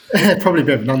a bit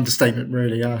of an understatement,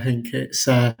 really. I think it's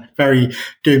very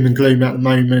doom and gloom at the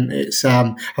moment. It's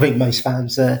I think most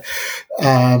fans are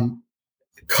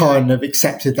kind of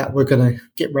accepted that we're going to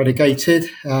get relegated,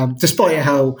 despite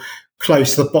how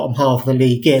close the bottom half of the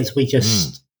league is.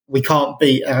 We can't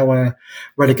beat our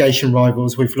relegation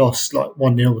rivals. We've lost like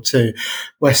 1-0 to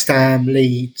West Ham,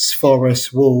 Leeds,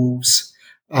 Forest, Wolves,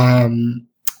 and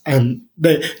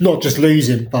they're not just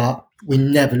losing, but we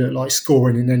never look like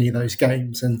scoring in any of those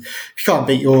games. And if you can't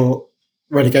beat your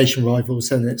relegation rivals,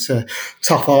 then it's a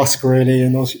tough ask, really.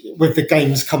 And also, with the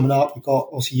games coming up, we've got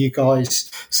also you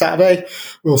guys Saturday.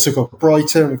 We've also got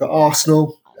Brighton, we've got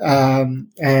Arsenal.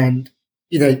 And,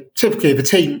 typically if a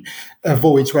team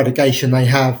avoids relegation, they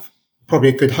have probably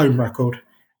a good home record.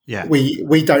 Yeah.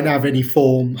 We don't have any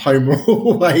form home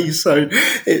or away, so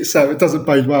it doesn't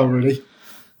bode well, really.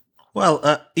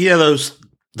 Well,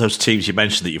 those teams you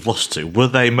mentioned that you've lost to, were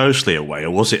they mostly away,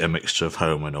 or was it a mixture of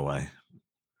home and away?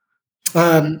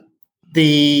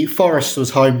 The Forest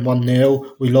was home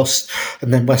 1-0. We lost,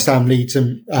 and then West Ham, Leeds,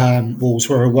 and Wolves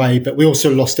were away. But we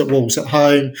also lost at Wolves at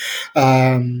home.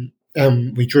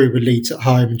 We drew with Leeds at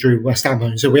home and drew with West Ham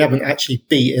home. So we haven't actually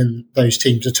beaten those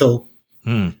teams at all.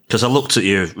 Because I looked at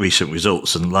your recent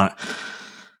results and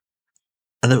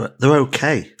they're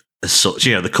okay. As such,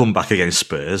 they come back against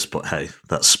Spurs, but hey,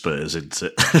 that's Spurs, isn't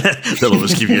it? They'll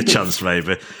always give you a chance,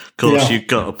 maybe. Of course, You've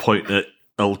got a point at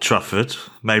Old Trafford.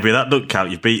 Maybe that doesn't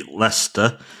count. You beat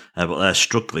Leicester, but they're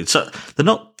struggling. So they're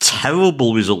not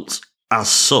terrible results as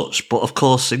such, but of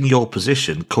course, in your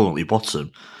position, currently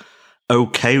bottom,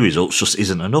 okay results just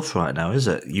isn't enough right now, is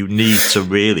it? You need to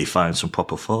really find some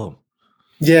proper form.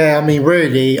 Yeah,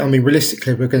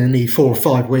 realistically, we're going to need 4 or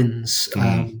 5 wins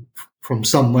from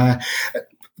somewhere.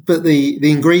 But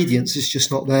the ingredients is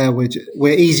just not there.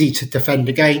 We're easy to defend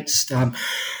against.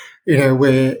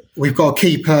 We've got a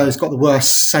keeper who's got the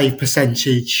worst save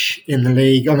percentage in the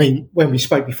league. I mean, when we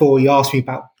spoke before, you asked me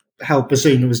about how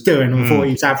Bazuna was doing. I thought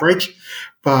he was average,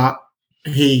 but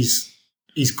he's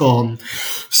gone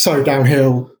so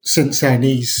downhill since then.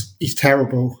 He's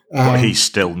terrible. But he's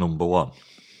still number one.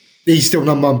 He's still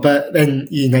number one, but then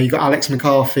you got Alex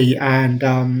McCarthy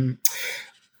and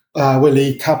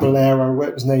Willie Caballero,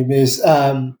 whatever his name is,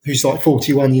 who's like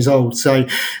 41 years old. So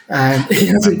he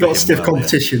hasn't got stiff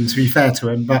competition, to be fair to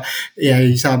him. But yeah,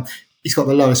 he's got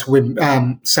the lowest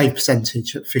save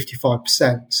percentage at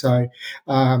 55%. So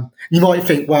you might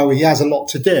think, well, he has a lot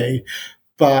to do,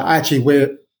 but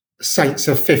actually Saints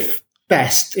are 5th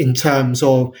best in terms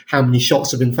of how many shots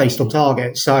have been faced on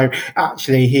target. So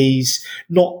actually, he's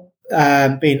not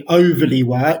being overly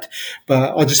worked,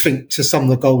 but I just think to some of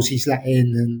the goals he's let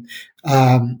in,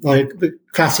 and like the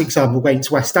classic example against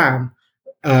West Ham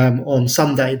on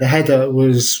Sunday, the header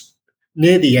was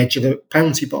near the edge of the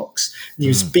penalty box, and he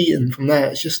was beaten from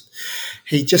there.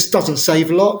 He just doesn't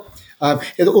save a lot.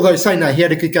 Although saying that, he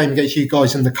had a good game against you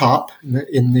guys in the Cup,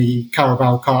 in the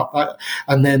Carabao Cup,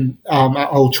 and then at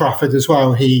Old Trafford as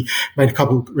well, he made a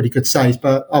couple of really good saves.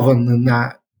 But other than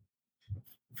that,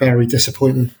 very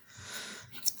disappointing.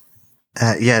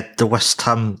 The West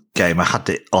Ham game, I had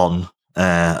it on.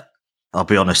 I'll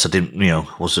be honest, I didn't,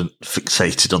 wasn't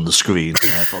fixated on the screen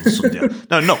on Sunday.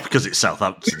 No, not because it's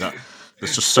Southampton.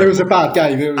 There's just so it was a bad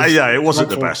game. It wasn't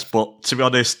the best, but to be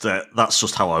honest, that's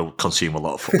just how I consume a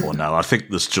lot of football now. I think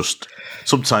there's just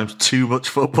sometimes too much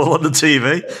football on the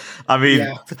TV. I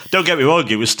mean, don't get me wrong,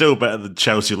 it was still better than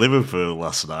Chelsea-Liverpool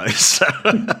last night, so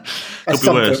could be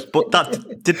worse. But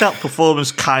did that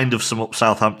performance kind of sum up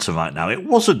Southampton right now? It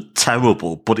wasn't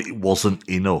terrible, but it wasn't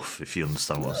enough, if you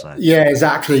understand what I'm saying. Yeah,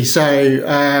 exactly. So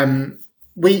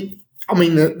the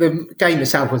game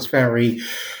itself was very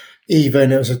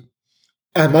even. It was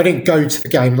I didn't go to the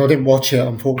game and I didn't watch it,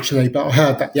 unfortunately, but I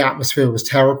heard that the atmosphere was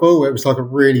terrible. It was like a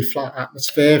really flat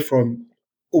atmosphere from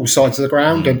all sides of the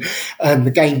ground, and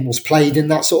the game was played in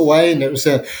that sort of way. And it was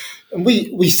and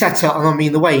we set up, and I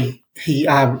mean, the way he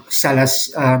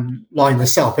Sellers lined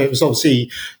us up, it was obviously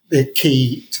the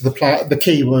key to the play. The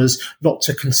key was not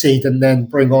to concede and then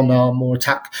bring on our more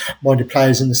attack-minded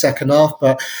players in the second half.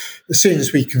 But as soon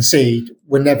as we concede,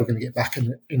 we're never going to get back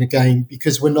in a game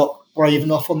because we're not brave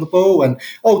enough on the ball. And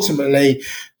ultimately,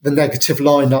 the negative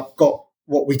lineup got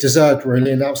what we deserved,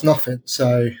 really, and that was nothing.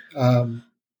 So,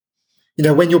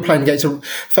 when you're playing against a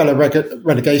fellow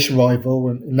relegation rival,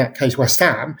 and in that case West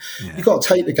Ham, you've got to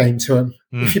take the game to them.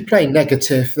 If you're playing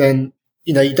negative, then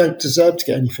you don't deserve to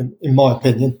get anything, in my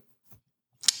opinion.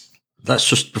 Let's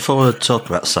just, before we talk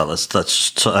about Sellers,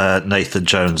 let's just Nathan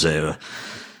Jones era.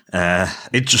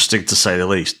 Interesting to say the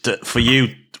least. For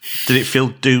you, did it feel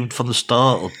doomed from the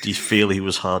start, or do you feel he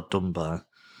was hard done by?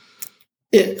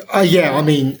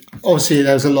 Obviously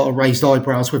there was a lot of raised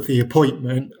eyebrows with the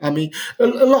appointment. I mean, a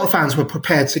lot of fans were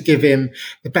prepared to give him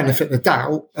the benefit of the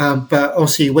doubt, but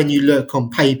obviously when you look on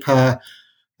paper,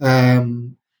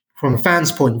 from a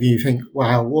fan's point of view, you think,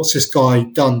 wow, what's this guy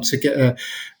done to get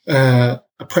a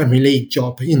Premier League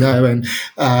job, and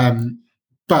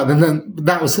but then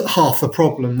that was half the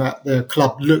problem, that the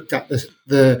club looked at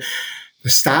the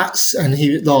stats, and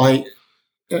he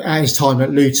at his time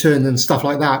at Luton and stuff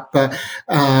like that, but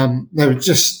they were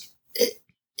just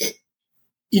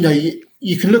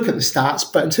you can look at the stats,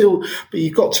 but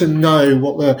you've got to know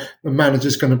what the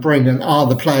manager's going to bring, and are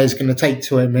the players going to take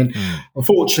to him. And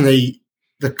unfortunately,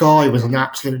 the guy was an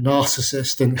absolute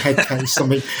narcissist in head case. I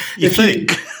mean,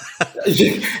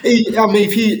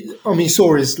 he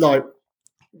saw his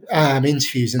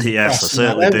interviews in the yes, press. I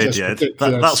certainly did. Yeah,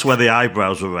 that's where the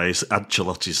eyebrows were raised,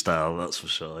 Ancelotti style. That's for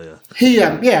sure.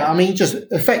 Yeah, he just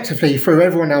effectively threw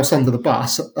everyone else under the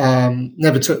bus.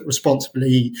 Never took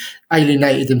responsibility.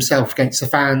 Alienated himself against the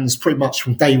fans pretty much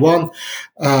from day one.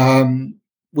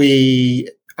 He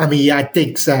had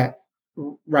digs at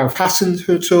Ralph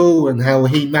Hasenhüttl and how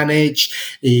he managed.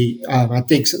 He had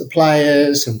digs at the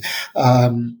players and.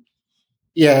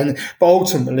 But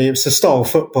ultimately it was the style of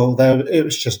football there. It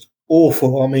was just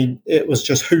awful. I mean, it was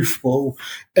just hoofball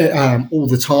all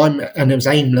the time, and it was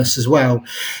aimless as well.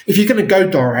 If you're going to go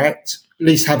direct, at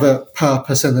least have a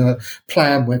purpose and a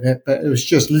plan with it. But it was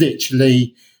just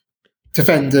literally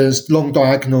defenders, long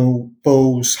diagonal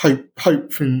balls,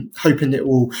 hoping it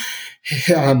will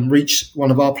reach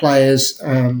one of our players.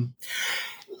 I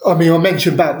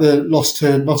mentioned about the loss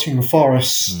to Nottingham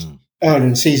Forest. Early in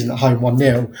the season at home,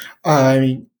 1-0. I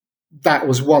mean, that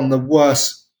was one of the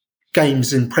worst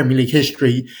games in Premier League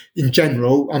history in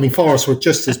general. I mean, Forest were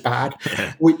just as bad.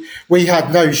 We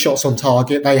had no shots on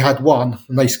target. They had one,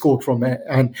 and they scored from it.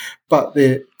 But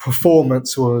the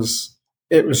performance was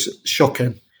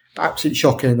shocking, absolutely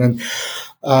shocking. And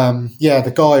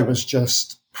the guy was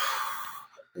just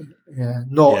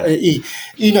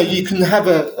you can have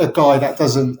a guy that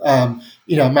doesn't a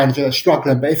manager that's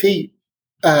struggling, but if he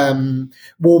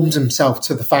warms himself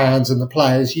to the fans and the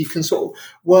players, you can sort of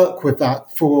work with that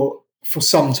for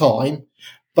some time,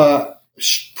 but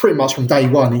pretty much from day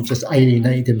one he just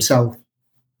alienated himself.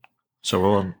 So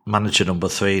we're on manager number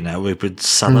 3 now. We've been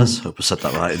Sellers, hope I said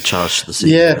that right, in charge of the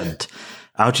season. And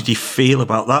how did you feel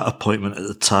about that appointment at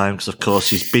the time? Because of course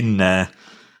he's been there,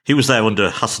 he was there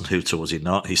under Hasenhüttl, was he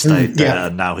not? He stayed there,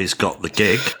 and now he's got the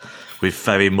gig with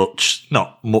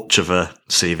not much of a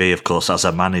CV, of course, as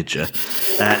a manager.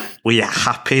 Were you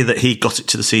happy that he got it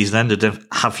to the season end? And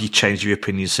have you changed your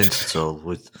opinion since at all?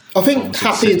 I think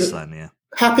happy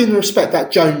in the respect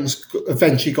that Jones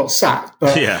eventually got sacked,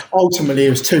 but ultimately it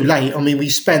was too late. I mean, we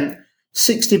spent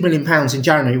 £60 million in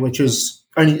January, which was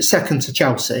only second to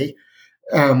Chelsea.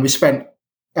 We spent...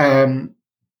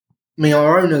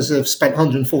 our owners have spent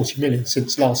 140 million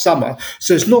since last summer.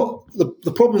 So it's not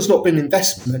the problem's not been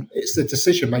investment; it's the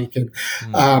decision making.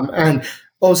 And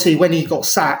obviously, when he got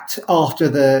sacked after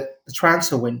the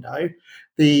transfer window,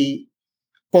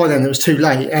 by then it was too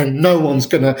late, and no one's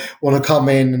going to want to come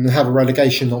in and have a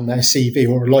relegation on their CV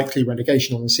or a likely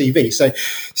relegation on the CV. So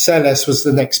Sellers was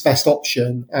the next best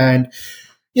option, and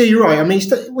Yeah, you're right. I mean,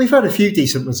 we've had a few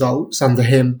decent results under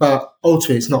him, but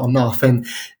ultimately it's not enough. And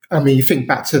I mean, you think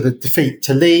back to the defeat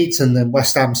to Leeds and then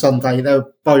West Ham Sunday, they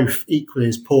were both equally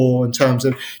as poor in terms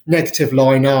of negative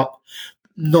lineup,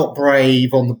 not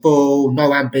brave on the ball,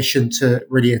 no ambition to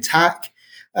really attack.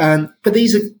 But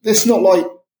it's not like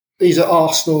these are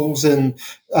Arsenal's and,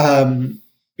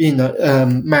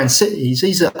 Man City's.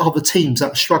 These are other teams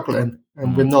that are struggling,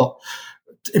 and we're not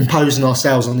imposing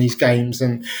ourselves on these games,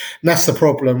 and that's the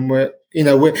problem.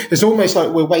 It's almost like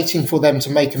we're waiting for them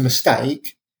to make a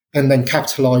mistake and then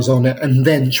capitalise on it, and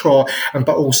then try,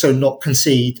 but also not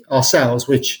concede ourselves.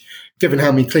 Which, given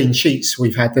how many clean sheets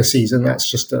we've had this season, that's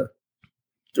just a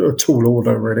tall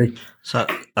order, really. So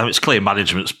it's clear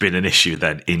management's been an issue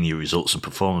then in your results and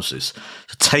performances.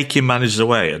 So taking managers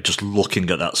away and just looking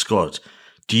at that squad,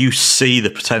 do you see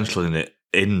the potential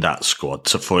in that squad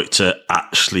for it to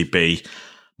actually be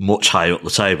much higher up the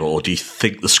table, or do you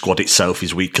think the squad itself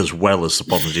is weak as well as the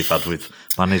problems you've had with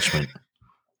management?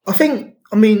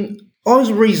 I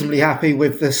was reasonably happy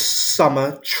with the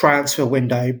summer transfer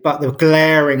window, but the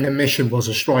glaring omission was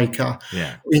a striker.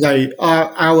 Yeah.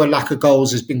 Our lack of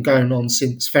goals has been going on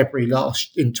since February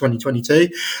in 2022.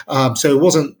 So it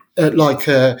wasn't like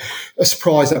a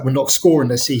surprise that we're not scoring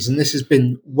this season. This has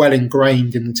been well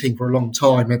ingrained in the team for a long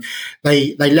time, and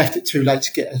they left it too late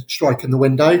to get a strike in the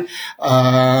window,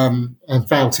 and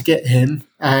failed to get him.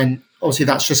 And obviously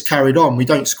that's just carried on. We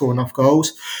don't score enough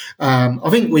goals. I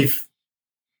think we've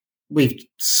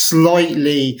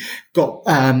slightly got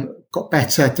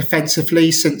better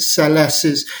defensively since Celes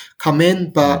has come in,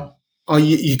 but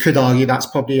you could argue that's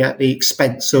probably at the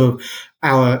expense of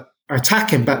our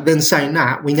attacking. But then saying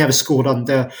that, we never scored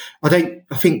under. I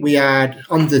think we had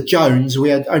under Jones. We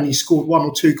had only scored 1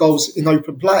 or 2 goals in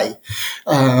open play,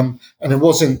 and it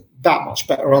wasn't that much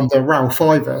better under Ralph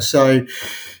either. So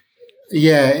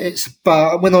yeah,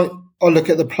 But when I look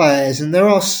at the players, and there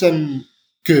are some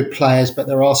good players, but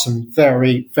there are some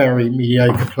very, very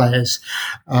mediocre players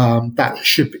that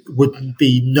wouldn't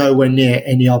be nowhere near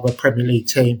any other Premier League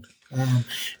team.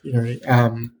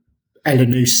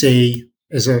 Elyounoussi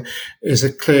is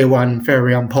a clear one,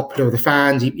 very unpopular with the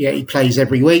fans. He plays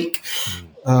every week,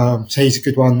 so he's a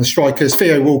good one. The strikers,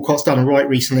 Theo Walcott's done all right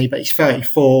recently, but he's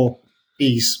 34.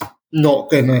 He's not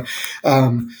going to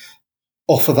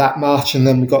offer that much. And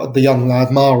then we've got the young lad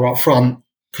Mara up front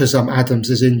because Adams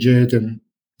is injured, and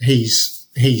he's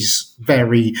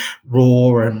very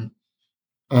raw and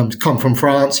come from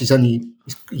France. He's only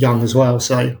young as well,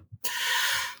 so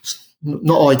it's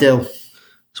not ideal.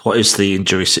 So what is the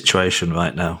injury situation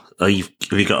right now? Have you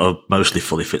got a mostly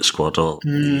fully fit squad, or are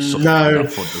you suffering no.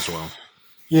 that front as well?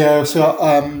 Yeah, so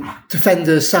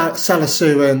defenders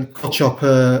Salisu and Kochop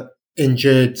are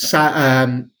injured.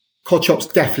 Kochop's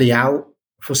definitely out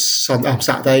for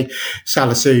Saturday.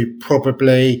 Salisu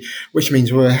probably, which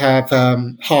means we'll have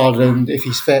Haaland, if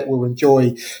he's fit. We'll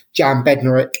enjoy Jan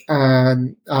Bednarek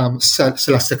and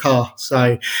Celeste Carr.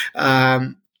 So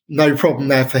no problem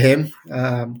there for him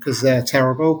because they're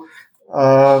terrible.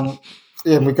 And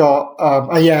we got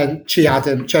Che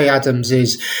Adams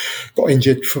is got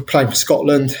injured for playing for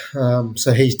Scotland,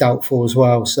 so he's doubtful as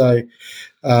well. So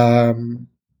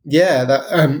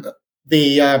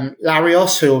the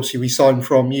Larios, who obviously we signed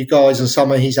from you guys in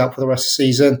summer, he's out for the rest of the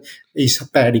season. He's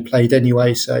barely played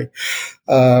anyway. So,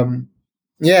 not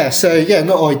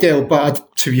ideal.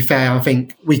 But to be fair, I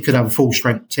think we could have a full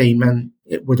strength team and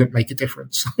it wouldn't make a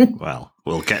difference. Well,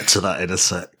 we'll get to that in a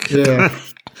sec. Yeah.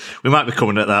 We might be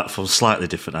coming at that from slightly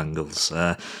different angles.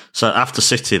 So after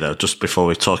City, though, just before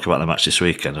we talk about the match this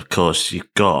weekend, of course,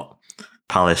 you've got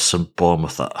Palace and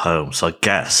Bournemouth at home. So I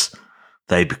guess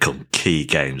they become key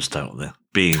games, don't they?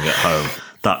 Being at home,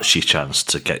 that's your chance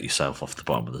to get yourself off the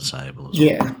bottom of the table as well.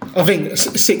 Yeah, I think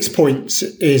 6 points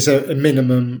is a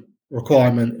minimum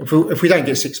requirement. If we don't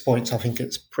get 6 points, I think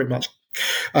it's pretty much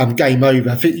game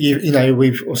over. If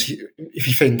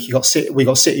you think we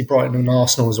got City, Brighton, and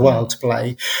Arsenal as well to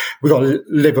play. We got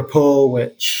Liverpool,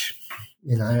 which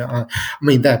they're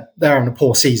having a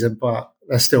poor season, but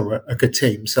they're still a good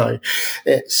team. So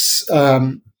it's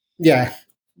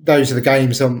those are the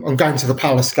games. I'm going to the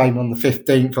Palace game on the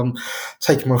 15th. I'm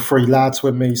taking my 3 lads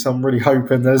with me, so I'm really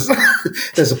hoping there's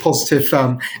a positive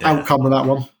outcome of that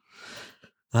one.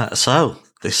 So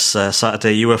this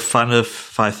Saturday, you a fan of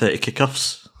 5:30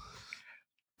 kickoffs?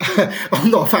 I'm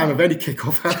not a fan of any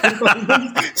kickoff,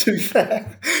 to be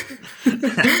fair.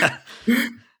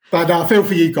 But I feel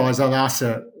for you guys.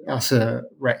 That's a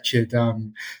wretched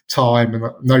time, and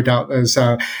no doubt there's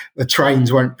the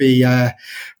trains won't be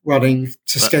running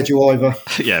to schedule either.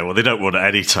 Yeah, well, they don't run at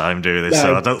any time, do they? No.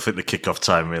 So I don't think the kickoff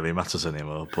time really matters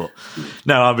anymore. But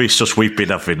no, I mean, it's just we've been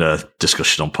having a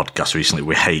discussion on podcasts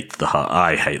recently. I hate the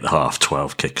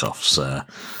 12 kickoffs.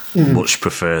 Much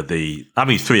prefer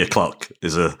 3:00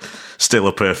 is still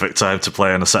a perfect time to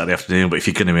play on a Saturday afternoon. But if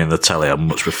you're going to be in the telly, I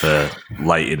much prefer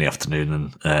late in the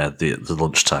afternoon and the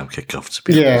lunchtime kickoff. To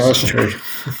be honest. That's true.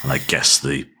 And I guess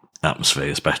the atmosphere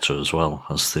is better as well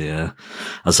as the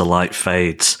light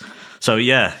fades. So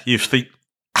yeah, you think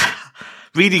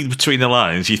reading between the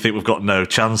lines, you think we've got no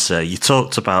chance there. You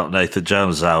talked about Nathan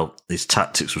Jones, how his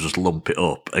tactics was just lump it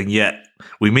up, and yet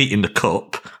we meet in the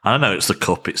cup. I know it's the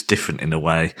cup; it's different in a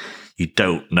way. You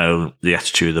don't know the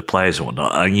attitude of the players and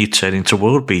whatnot, and you turn into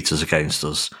world beaters against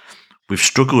us. We've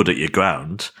struggled at your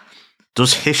ground.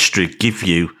 Does history give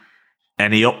you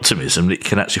any optimism that you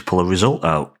can actually pull a result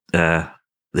out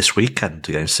this weekend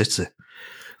against City?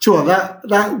 Sure,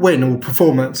 that win or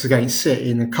performance against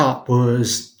City in the Cup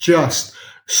was just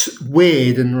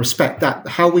weird in respect that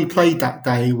how we played that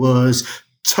day was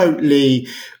totally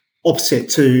opposite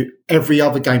to every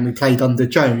other game we played under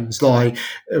Jones. Like,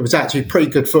 it was actually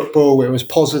pretty good football. It was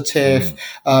positive.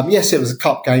 Yes, it was a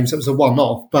cup game, so it was a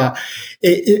one-off, but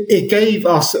it gave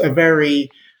us a very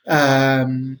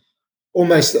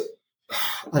almost,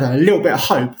 I don't know, a little bit of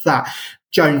hope that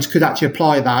Jones could actually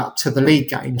apply that to the league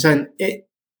games, and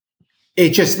he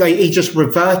just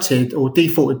reverted or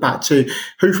defaulted back to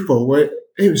hoofball.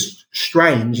 It was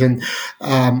strange, and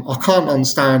I can't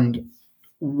understand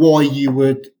why you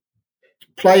would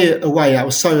play it away that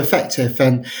was so effective,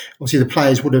 and obviously the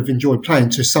players would have enjoyed playing,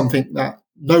 to something that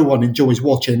no one enjoys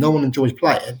watching, no one enjoys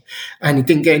playing, and it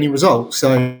didn't get any results.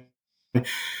 So,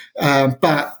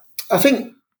 but I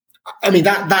think,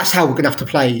 that's how we're going to have to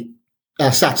play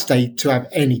Saturday to have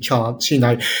any chance.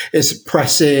 It's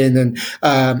pressing, and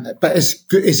but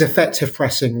it's effective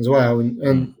pressing as well.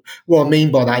 And what I mean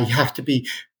by that, you have to be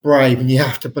brave and you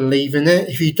have to believe in it.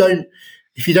 If you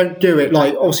don't do it,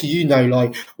 like obviously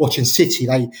like watching City,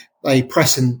 they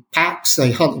press in packs,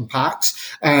 they hunt in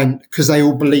packs, and because they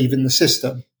all believe in the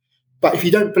system. But if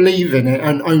you don't believe in it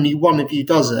and only one of you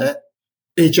does it,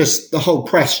 the whole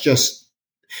press just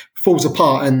falls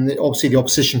apart, and obviously the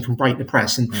opposition can break the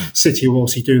press, and City will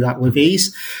obviously do that with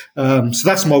ease. So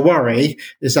that's my worry,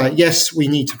 is that yes, we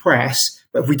need to press,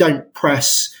 but if we don't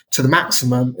press to the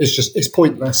maximum, it's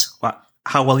pointless.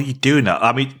 How well are you doing that?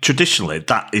 I mean, traditionally,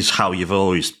 that is how you've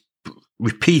always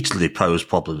repeatedly posed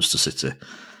problems to City.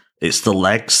 It's the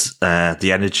legs,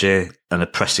 the energy, and the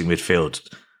pressing midfield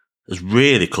has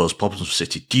really caused problems for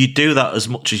City. Do you do that as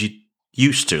much as you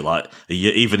used to, like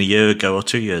even a year ago or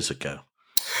 2 years ago?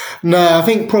 No, I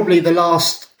think probably the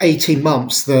last 18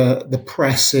 months, the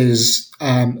press has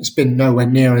been nowhere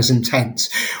near as intense.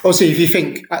 Obviously, if you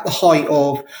think at the height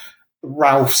of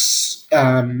Ralph's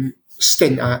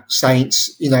stint at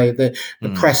Saints, the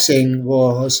pressing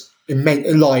was immense,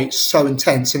 like so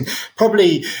intense, and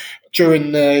probably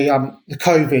during the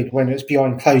COVID, when it was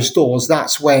behind closed doors,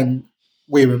 that's when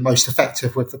we were most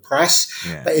effective with the press.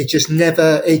 Yeah. But it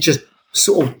just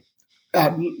sort of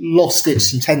lost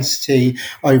its intensity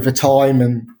over time,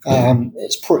 and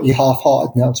it's pretty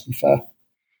half-hearted now, to be fair.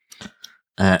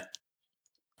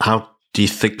 How do you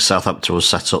think Southampton was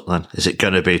set up then? Is it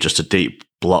going to be just a deep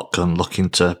block and looking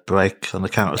to break on the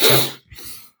counter-attack?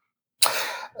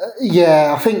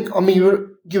 Yeah,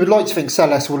 you would like to think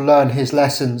Selhurst will learn his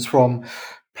lessons from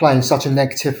playing such a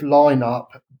negative lineup,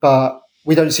 but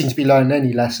we don't seem to be learning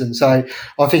any lessons. So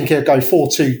I think he'll go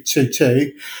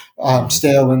 4-2-2-2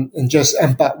 still,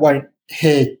 but won't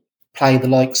play the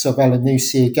likes of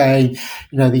Elanusi again.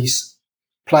 These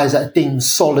players that are deemed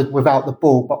solid without the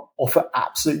ball, but offer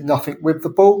absolutely nothing with the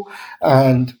ball.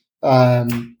 And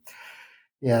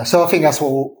so I think that's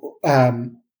what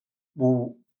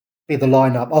will be the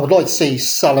lineup. I would like to see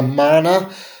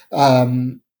Salamana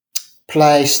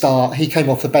start. He came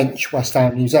off the bench, West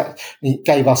Ham. He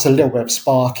gave us a little bit of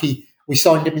spark. We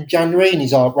signed him in January, and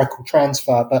he's our record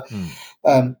transfer. But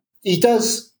he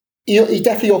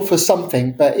definitely offers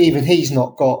something. But even he's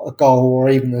not got a goal or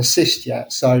even an assist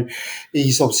yet. So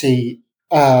he's obviously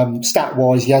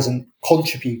stat-wise, he hasn't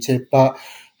contributed, but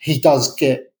he does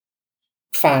get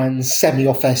fans semi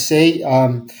off their seat.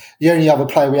 The only other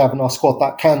player we have in our squad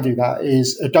that can do that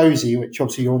is Edozie, which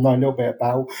obviously you'll know a little bit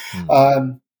about.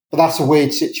 But that's a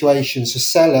weird situation. So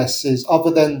Selhurst is, other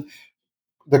than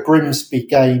the Grimsby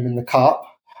game in the Cup,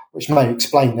 which may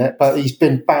explain it, but he's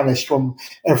been banished from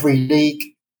every league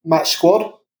match squad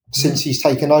since he's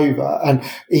taken over. And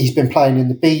he's been playing in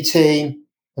the B team.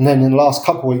 And then in the last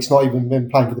couple of weeks, not even been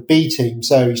playing for the B team.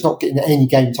 So he's not getting any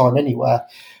game time anywhere,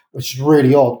 which is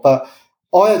really odd. But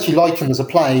I actually like him as a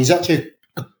player. He's actually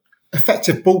an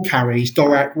effective ball carrier. He's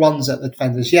direct, runs at the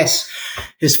defenders. Yes,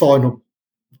 his final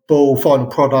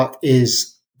product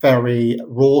is very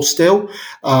raw still,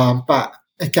 but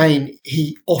again,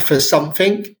 he offers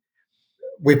something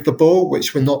with the ball,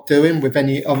 which we're not doing with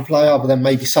any other player other than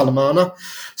maybe Salamana.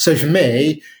 So for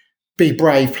me, be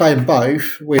brave, playing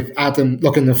both with Adam,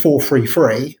 looking the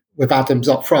 4-3-3 with Adams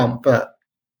up front, but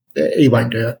he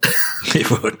won't do it. He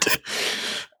would.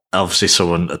 Obviously,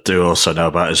 someone I do also know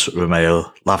about is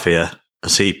Romeo Lavia.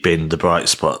 Has he been the bright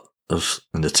spot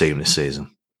in the team this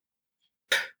season?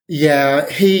 Yeah,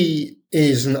 he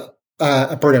is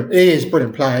a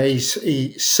brilliant player.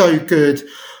 He's so good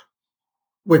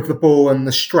with the ball and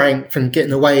the strength and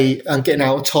getting away and getting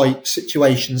out of tight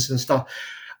situations and stuff.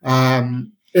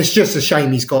 It's just a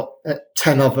shame he's got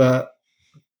 10 other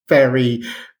very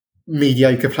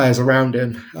mediocre players around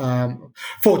him.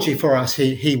 Fortunately for us,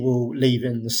 he will leave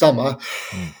in the summer.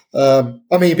 I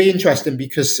mean, it'd be interesting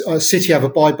because City have a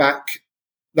buyback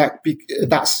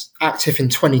that's active in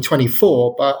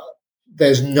 2024, but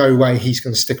there's no way he's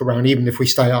going to stick around, even if we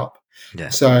stay up. Yeah.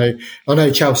 So I know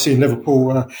Chelsea and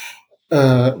Liverpool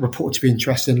report to be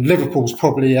interested. Liverpool's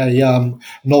probably an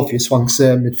obvious one because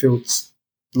their midfield's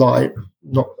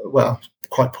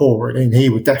quite poor, really, and he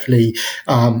would definitely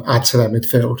add to their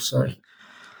midfield. So,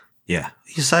 yeah,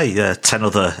 you say 10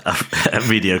 other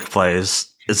mediocre players.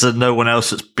 Is there no one else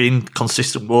that's been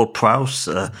consistent? Ward Prowse,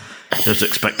 just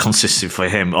expect consistency for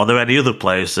him. Are there any other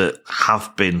players that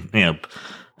have been,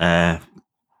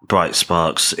 bright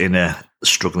sparks in a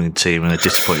struggling team and a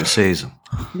disappointing season?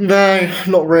 No,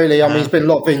 not really. I mean, there's been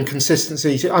a lot of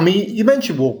inconsistencies. I mean, you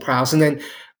mentioned Ward Prowse, and then,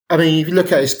 I mean, if you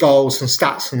look at his goals and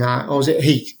stats and that, obviously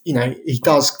he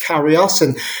does carry us,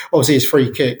 and obviously his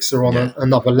free kicks are on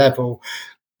another level.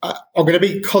 I'm going to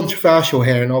be controversial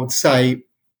here, and I would say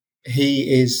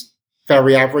he is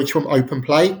very average from open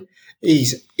play.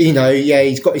 He's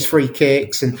got his free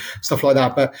kicks and stuff like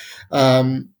that, but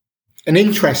and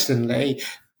interestingly,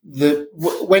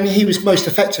 when he was most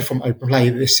effective from open play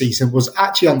this season was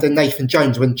actually under Nathan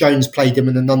Jones, when Jones played him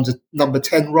in the number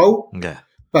 10 role. Yeah.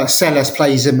 But Sellers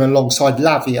plays him alongside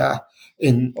Lavia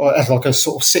as like a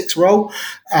sort of 6 role.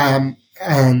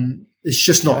 And it's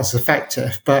just not as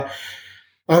effective. But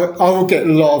I will get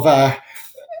a lot of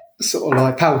sort of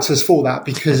like pelters for that,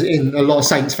 because in a lot of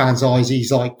Saints fans' eyes,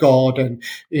 he's like God, and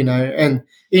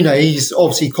he's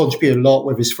obviously contributed a lot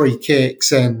with his free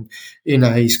kicks, and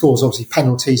he scores obviously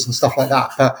penalties and stuff like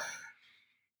that. But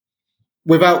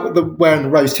without wearing the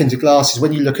rose-tinted glasses,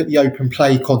 when you look at the open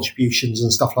play contributions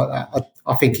and stuff like that,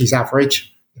 I think he's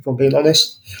average, if I'm being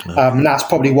honest. And that's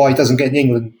probably why he doesn't get in the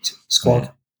England squad.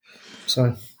 Yeah.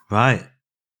 So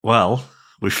well.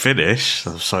 We finish,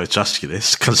 I'm sorry to ask you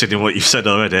this, considering what you've said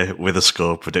already, with a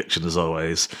score prediction as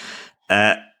always.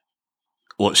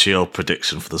 What's your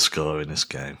prediction for the score in this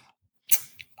game?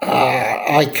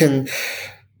 I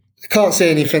can't see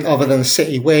anything other than a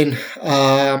City win.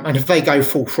 And if they go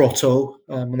full throttle,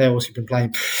 and they've also been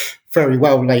playing very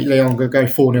well lately, I'm going to go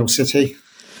 4-0 City.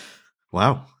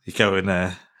 Wow, you're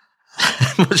going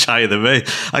much higher than me.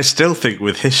 I still think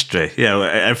with history,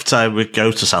 every time we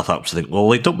go to Southampton, I think,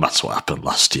 well, it doesn't matter what happened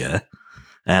last year.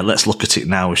 Let's look at it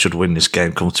now. We should win this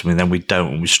game. Come to me, then we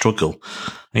don't, and we struggle.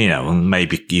 And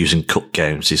maybe using cup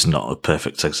games is not a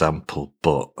perfect example,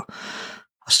 but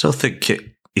I still think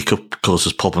it could cause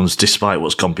us problems despite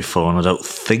what's gone before. And I don't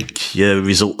think your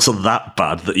results are that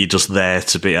bad that you're just there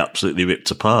to be absolutely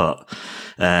ripped apart.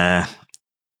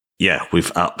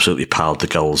 We've absolutely piled the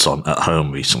goals on at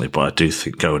home recently, but I do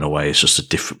think going away is just a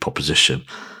different proposition.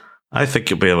 I think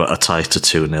it'll be a tighter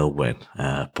 2-0 win,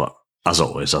 but as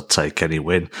always, I'd take any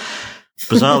win.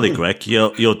 Bizarrely, Greg,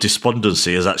 your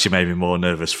despondency has actually made me more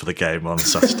nervous for the game on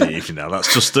Saturday evening now.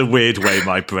 That's just the weird way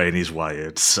my brain is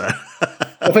wired. So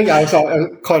I think I was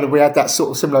like, we had that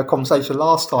sort of similar conversation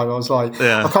last time. I was like,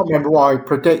 I can't remember what I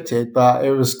predicted, but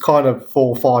it was kind of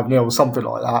 4-5-0, something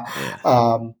like that.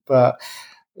 Yeah. But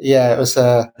yeah, it was.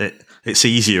 It's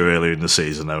easier earlier in the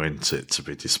season, though, isn't it, to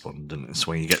be despondent? It's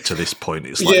when you get to this point,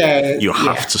 it's like you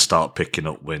have to start picking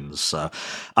up wins.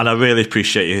 And I really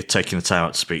appreciate you taking the time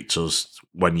out to speak to us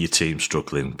when your team's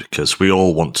struggling, because we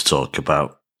all want to talk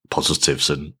about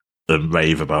positives and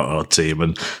rave about our team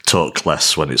and talk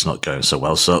less when it's not going so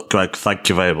well. So, Greg, thank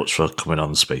you very much for coming on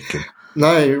and speaking.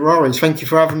 No, Rory, thank you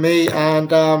for having me,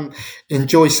 and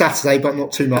enjoy Saturday, but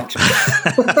not too much.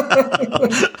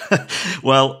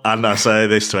 Well, and I say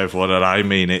this to everyone, and I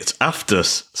mean it, after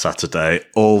Saturday,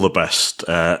 all the best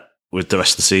with the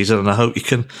rest of the season, and I hope you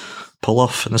can pull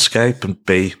off an escape and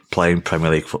be playing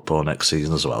Premier League football next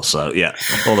season as well. So,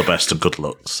 all the best and good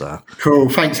luck. So. Cool,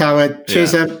 thanks, Howard.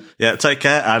 Cheers, then. Yeah, take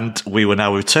care, and we will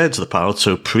now return to the panel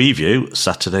to preview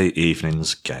Saturday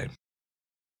evening's game.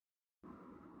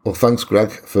 Well, thanks,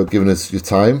 Greg, for giving us your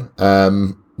time.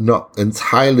 Not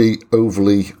entirely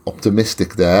overly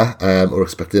optimistic there, or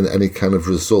expecting any kind of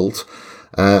result.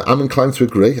 I'm inclined to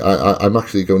agree. I'm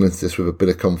actually going into this with a bit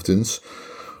of confidence.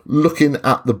 Looking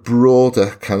at the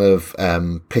broader kind of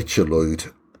picture,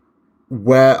 Lloyd,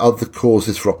 where are the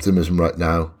causes for optimism right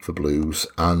now for Blues,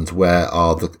 and where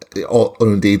are or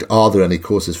indeed, are there any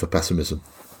causes for pessimism?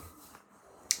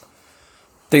 I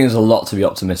think there's a lot to be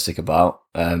optimistic about.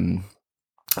 I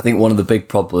think one of the big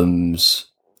problems,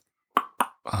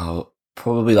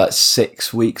 probably like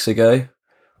 6 weeks ago,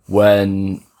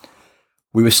 when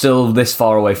we were still this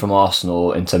far away from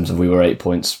Arsenal in terms of we were 8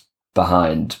 points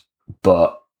behind,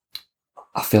 but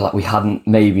I feel like we hadn't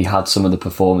maybe had some of the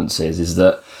performances, is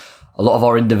that a lot of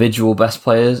our individual best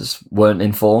players weren't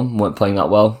in form, weren't playing that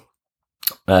well.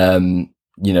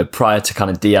 Prior to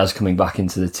kind of Diaz coming back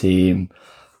into the team,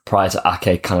 prior to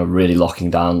Ake kind of really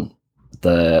locking down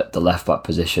the left back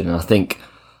position. And I think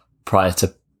prior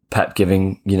to Pep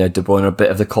giving, De Bruyne a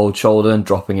bit of the cold shoulder and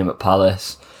dropping him at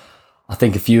Palace, I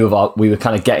think we were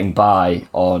kind of getting by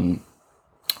on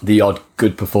the odd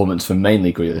good performance from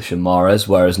mainly Grealish and Mahrez,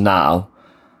 whereas now,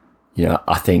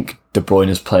 I think De Bruyne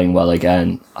is playing well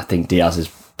again. I think Diaz is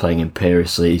playing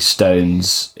imperiously.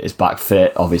 Stones is back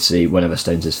fit. Obviously, whenever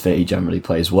Stones is fit, he generally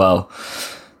plays well.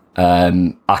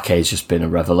 Ake's just been a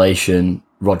revelation.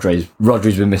 Rodri's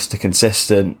been Mr.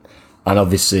 Consistent. And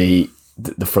obviously,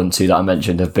 the front two that I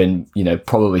mentioned have been,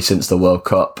 probably since the World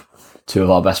Cup, two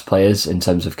of our best players in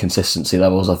terms of consistency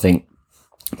levels. I think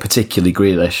particularly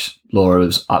Grealish, Laura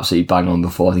was absolutely bang on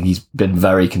before. I think he's been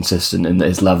very consistent in that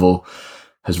his level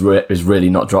has really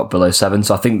not dropped below 7.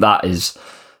 So I think that is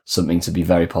something to be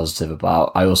very positive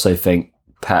about. I also think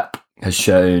Pep has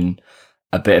shown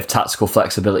a bit of tactical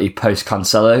flexibility post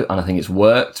Cancelo, and I think it's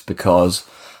worked, because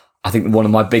I think one of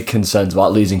my big concerns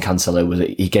about losing Cancelo was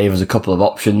that he gave us a couple of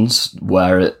options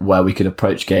where we could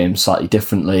approach games slightly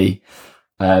differently.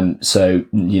 So,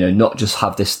 not just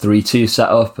have this 3-2 set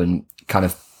up, and kind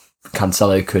of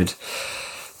Cancelo could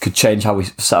change how we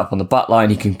set up on the back line.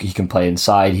 He can play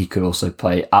inside. He could also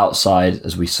play outside,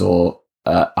 as we saw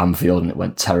at Anfield, and it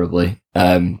went terribly.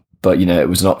 But, it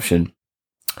was an option.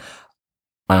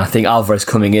 And I think Alvarez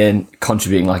coming in,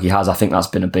 contributing like he has, I think that's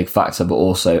been a big factor. But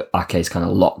also Ake's kind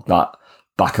of locked that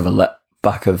back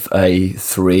of a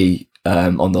 3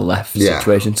 on the left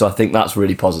situation. So I think that's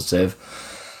really positive.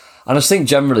 And I just think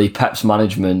generally Pep's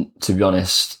management, to be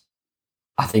honest,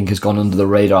 I think has gone under the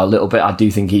radar a little bit. I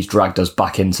do think he's dragged us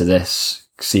back into this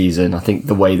season. I think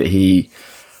the way that he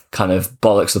kind of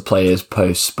bollocks the players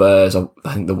post Spurs, I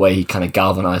think the way he kind of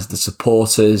galvanised the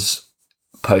supporters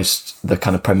post the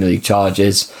kind of Premier League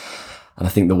charges, and I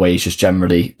think the way he's just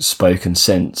generally spoken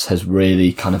since has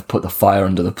really kind of put the fire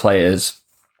under the players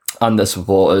and the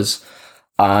supporters.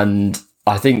 And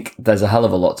I think there's a hell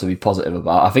of a lot to be positive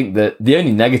about. I think that the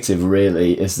only negative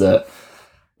really is that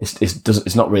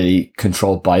it's not really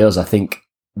controlled by us. I think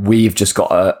we've just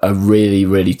got a really,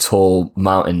 really tall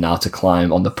mountain now to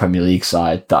climb on the Premier League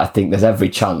side, that I think there's every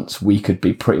chance we could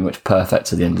be pretty much perfect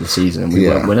to the end of the season and we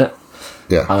won't win it.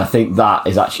 Yeah. And I think that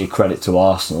is actually a credit to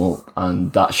Arsenal,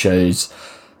 and that shows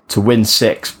to win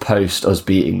 6 post us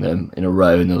beating them in a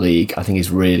row in the league, I think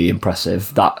is really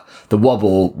impressive. That the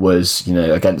wobble was,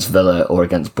 against Villa or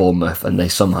against Bournemouth, and they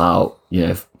somehow,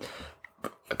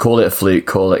 call it a fluke,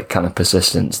 call it kind of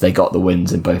persistence, they got the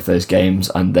wins in both those games,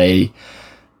 and they've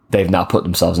now put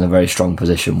themselves in a very strong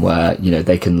position where,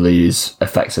 they can lose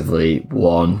effectively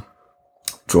 1,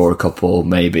 draw a couple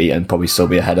maybe, and probably still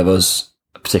be ahead of us,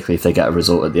 particularly if they get a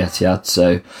result at the Etihad.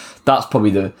 So that's probably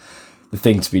the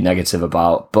thing to be negative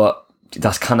about, but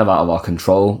that's kind of out of our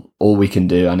control. All we can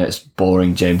do, and it's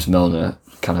boring James Milner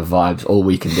kind of vibes, all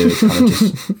we can do is kind of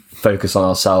just focus on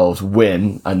ourselves,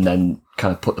 win, and then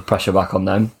kind of put the pressure back on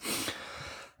them.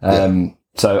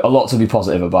 So a lot to be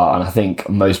positive about, and I think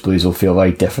most Blues will feel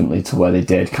very differently to where they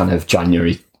did kind of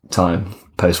January time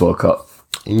post World Cup.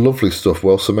 Lovely stuff,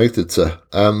 well summated, sir.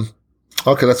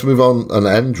 Okay, let's move on and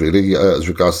end really as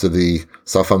regards to the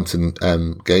Southampton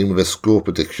game with a score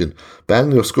prediction.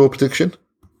 Ben, your score prediction?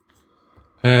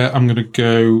 I'm going to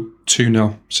go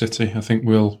 2-0 City. I think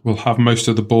we'll have most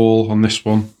of the ball on this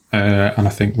one, and I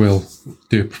think we'll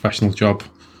do a professional job.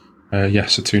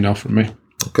 Yes, a 2-0 from me.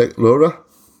 Okay, Laura?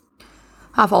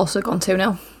 I've also gone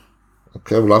 2-0.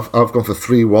 Okay, well, I've gone for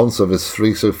 3-1, so there's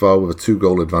 3 so far with a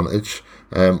 2-goal advantage.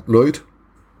 Lloyd?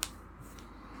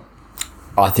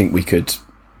 I think we could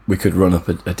run up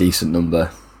a decent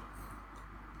number.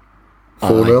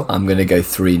 4-0? I'm going to go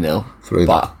 3-0. 3-0.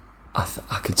 But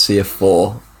I could see a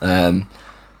 4. And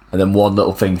then one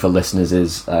little thing for listeners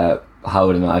is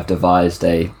Howard and I have devised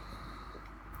we're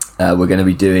going to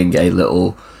be doing a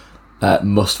little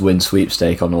must-win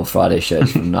sweepstake on all Friday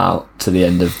shows from now to the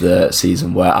end of the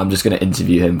season, where I'm just going to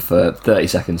interview him for 30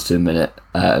 seconds to a minute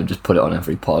and just put it on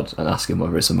every pod and ask him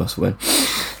whether it's a must-win.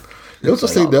 He'll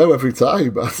just say no every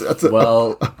time. That's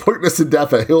a pointless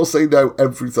endeavour. He'll say no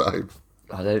every time.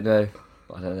 I don't know.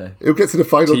 He'll get to the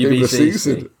final game of the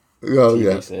season. Oh,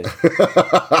 yeah.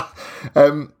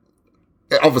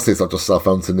 Obviously, it's not just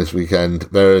Southampton this weekend.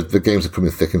 The games are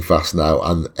coming thick and fast now,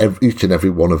 and each and every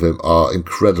one of them are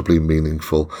incredibly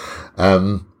meaningful.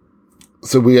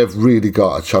 So we have really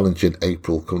got a challenging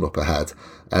April coming up ahead.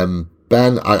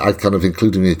 Ben, I kind of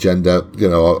included in the agenda,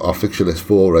 our fixture list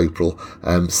for April.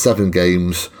 7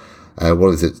 games.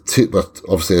 What is it?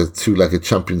 Obviously a 2-legged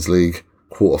Champions League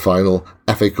quarter-final,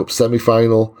 FA Cup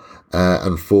semi-final,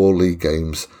 and 4 league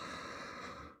games.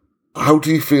 How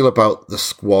do you feel about the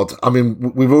squad? I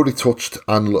mean, we've already touched,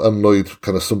 and Lloyd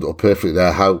kind of summed it up perfectly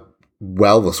there, how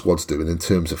well the squad's doing in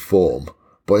terms of form.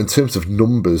 But in terms of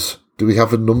numbers, do we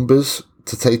have the numbers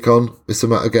to take on this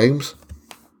amount of games?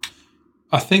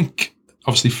 I think,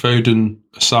 obviously, Foden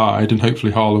aside, and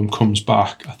hopefully Haaland comes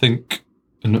back, I think,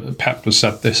 and Pep has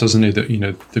said this, hasn't he, that,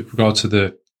 with regard to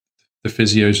the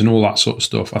physios and all that sort of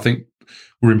stuff, I think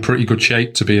we're in pretty good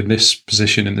shape to be in this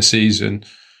position in the season,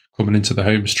 coming into the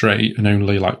home straight, and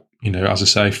only as I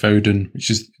say, Foden,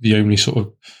 which is the only sort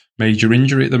of major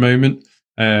injury at the moment.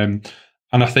 And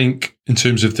I think in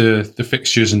terms of the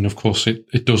fixtures, and of course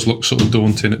it does look sort of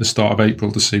daunting at the start of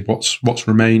April to see what's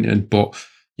remaining, but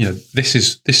this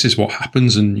is what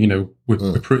happens, and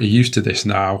we're pretty used to this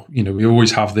now. We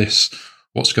always have this,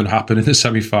 what's going to happen in the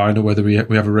semi-final, whether we have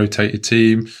a rotated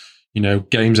team,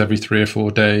 games every 3 or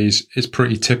 4 days. It's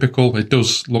pretty typical. It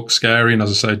does look scary and, as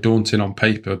I say, daunting on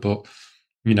paper, but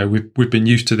we've been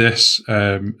used to this.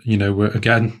 We're,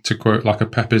 again, to quote like a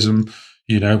Pepism,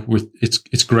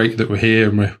 it's great that we're here,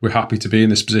 and we're happy to be in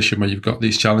this position where you've got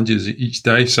these challenges each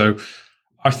day. So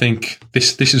I think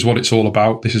this is what it's all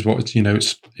about. This is what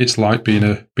it's like being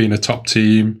a top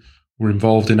team. We're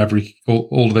involved in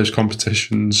all of those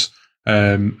competitions,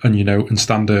 and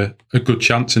stand a good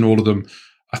chance in all of them.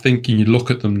 I think when you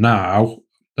look at them now,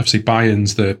 obviously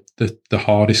Bayern's the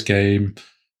hardest game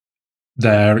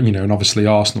there, and obviously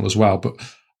Arsenal as well. But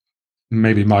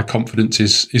maybe my confidence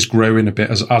is growing a bit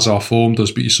as our form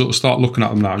does. But you sort of start looking at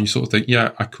them now, and you sort of think,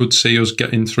 yeah, I could see us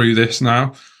getting through this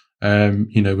now.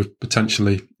 With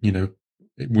potentially,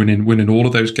 winning all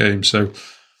of those games. So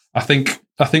I think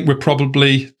we're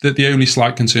probably the only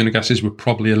slight concern, I guess, is we're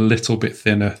probably a little bit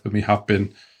thinner than we have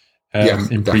been in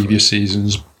definitely. Previous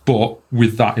seasons. But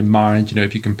with that in mind,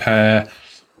 if you compare,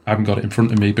 I haven't got it in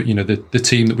front of me, but the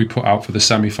team that we put out for the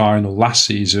semi-final last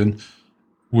season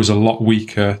was a lot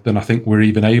weaker than I think we're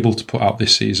even able to put out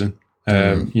this season.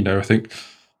 I think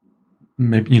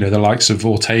maybe the likes of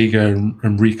Ortega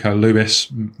and Rico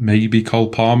Lewis, maybe Cole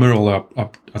Palmer, although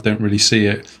I don't really see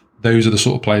it. Those are the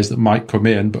sort of players that might come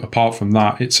in, but apart from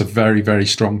that, it's a very, very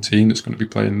strong team that's going to be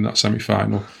playing in that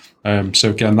semi-final.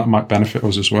 So again, that might benefit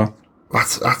us as well.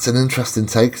 That's an interesting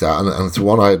take, that, and it's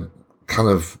one I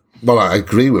I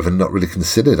agree with and not really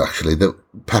considered, actually, that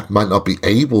Pep might not be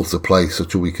able to play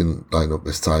such a weakened lineup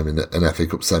this time in an FA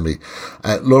Cup semi.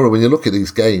 Laura, when you look at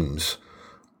these games,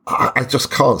 I just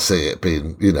can't see it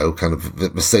being, kind of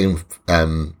the same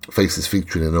faces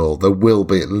featuring and all. There will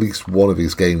be at least one of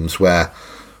these games where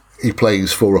he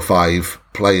plays 4 or 5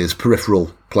 players,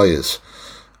 peripheral players.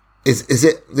 Is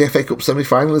it the FA Cup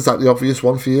semi-final? Is that the obvious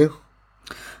one for you?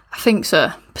 I think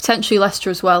so. Potentially Leicester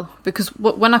as well, because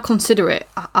when I consider it,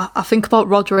 I think about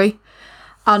Rodri,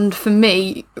 and for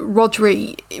me,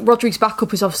 Rodri's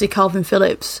backup is obviously Calvin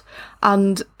Phillips,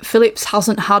 and Phillips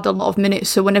hasn't had a lot of minutes,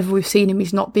 so whenever we've seen him,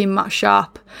 he's not been match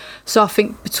sharp. So I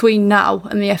think between now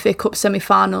and the FA Cup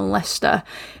semi-final in Leicester,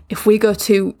 if we go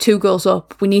 2 goals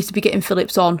up, we need to be getting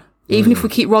Phillips on. Even if we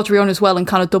keep Rodri on as well and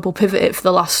kind of double pivot it for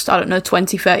the last,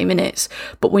 20, 30 minutes.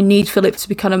 But we need Phillips to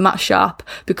be kind of match sharp,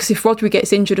 because if Rodri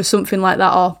gets injured or something like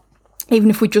that, or even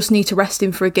if we just need to rest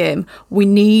him for a game, we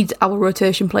need our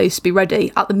rotation players to be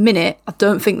ready. At the minute, I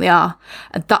don't think they are.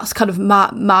 And that's kind of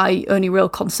my only real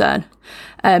concern.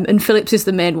 And Phillips is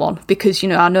the main one, because,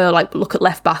 I know, look at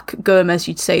left back, Gomez,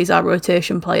 you'd say, is our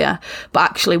rotation player. But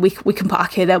actually, we can put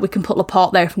Ake there, we can put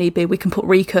Laporte there if need be, we can put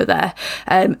Rico there.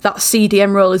 That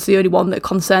CDM role is the only one that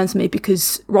concerns me,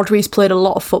 because Rodri's played a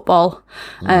lot of football.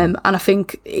 And I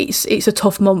think it's a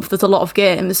tough month. There's a lot of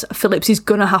games. Phillips is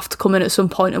going to have to come in at some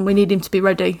point, and we need him to be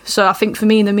ready. So I think for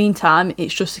me, in the meantime,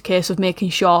 it's just a case of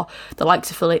making sure the likes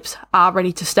of Phillips are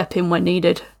ready to step in when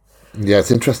needed. Yeah,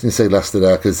 it's interesting to say Leicester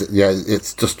there because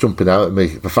it's just jumping out at me.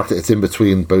 The fact that it's in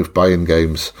between both Bayern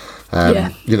games.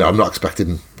 You know, I'm not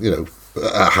expecting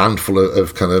a handful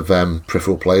of kind of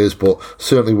peripheral players, but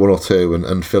certainly one or two,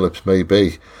 and Phillips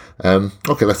maybe.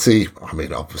 Okay, let's see. I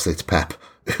mean, obviously it's Pep.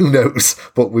 Who knows?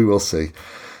 But we will see.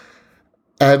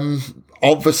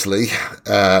 Obviously,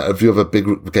 the other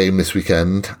big game this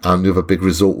weekend and the other big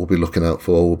result we'll be looking out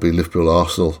for will be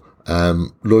Liverpool-Arsenal.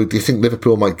 Lloyd, do you think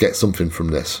Liverpool might get something from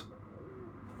this?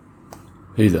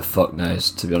 Who the fuck knows,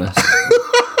 to be honest,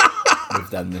 with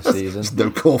them this season. There's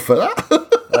no call for that.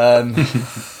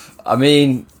 I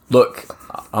mean, look,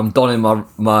 I'm donning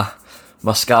my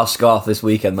Scouse scarf this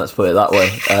weekend, let's put it that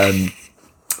way. I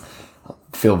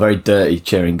feel very dirty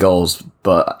cheering goals,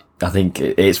 but I think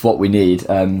it's what we need.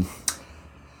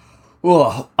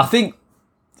 Well, I think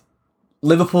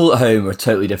Liverpool at home are a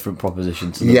totally different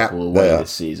proposition to Liverpool away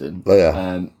this season.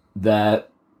 Their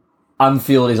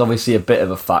Anfield is obviously a bit of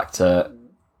a factor.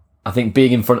 I think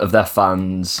being in front of their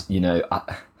fans,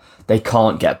 they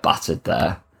can't get battered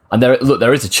there. And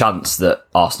there is a chance that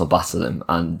Arsenal batter them,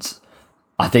 and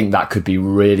I think that could be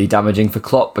really damaging for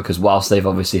Klopp because whilst they've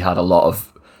obviously had a lot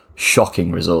of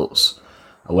shocking results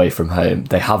away from home,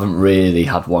 they haven't really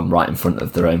had one right in front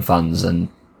of their own fans, and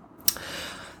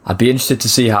I'd be interested to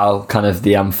see how kind of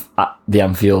the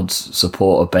Anfield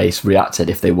supporter base reacted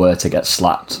if they were to get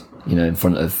slapped, in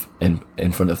front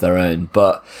of their own.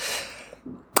 But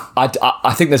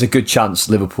I think there's a good chance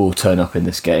Liverpool turn up in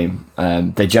this game.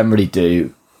 They generally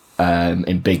do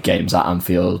in big games at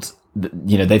Anfield.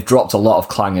 They've dropped a lot of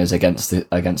clangers against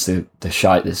the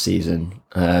shite this season.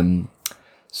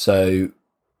 So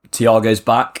Thiago's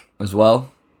back as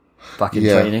well, back in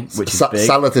training, which is big.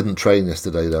 Salah didn't train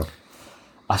yesterday though.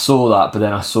 I saw that, but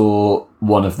then I saw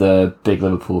one of the big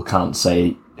Liverpool accounts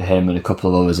say him and a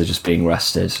couple of others are just being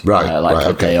rested,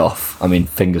 a day off. I mean,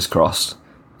 fingers crossed,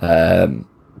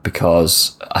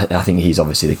 because I think he's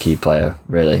obviously the key player,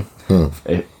 really,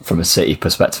 from a City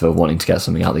perspective of wanting to get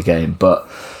something out of the game. But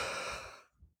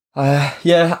I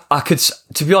could.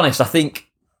 To be honest, I think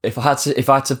if I had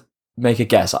to make a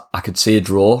guess, I could see a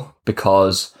draw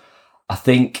because I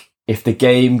think if the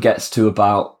game gets to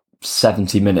about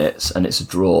 70 minutes and it's a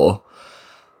draw,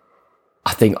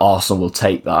 I think Arsenal will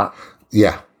take that.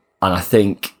 Yeah. And I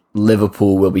think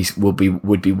Liverpool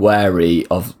would be wary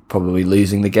of probably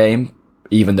losing the game,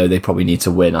 even though they probably need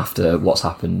to win after what's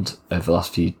happened over the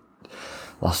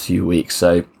last few weeks.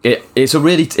 So it's a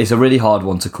really hard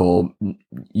one to call.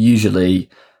 Usually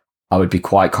I would be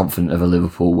quite confident of a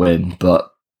Liverpool win,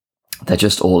 but they're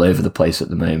just all over the place at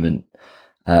the moment.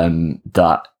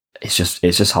 That it's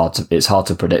just hard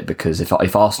to predict because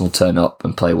if Arsenal turn up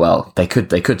and play well, they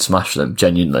could smash them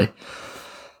genuinely.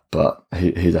 But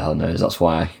who the hell knows? That's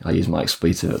why I use my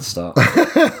expletive at the start.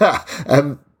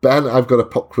 Ben, I've got a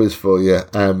pop quiz for you.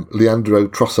 Leandro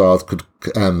Trossard could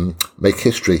make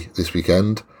history this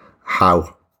weekend.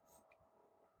 How?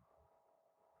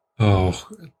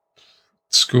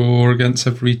 Score against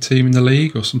every team in the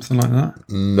league or something like that?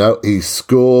 No, he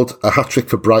scored a hat-trick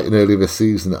for Brighton earlier this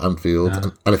season at Anfield.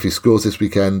 Yeah. And if he scores this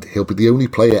weekend, he'll be the only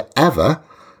player ever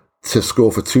to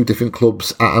score for two different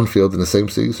clubs at Anfield in the same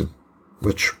season.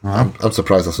 Which I'm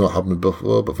surprised that's not happened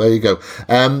before, but there you go.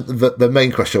 The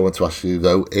main question I want to ask you,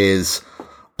 though, is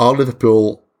are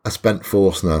Liverpool a spent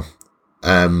force now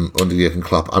under Jurgen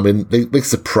Klopp? I mean, they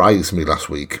surprised me last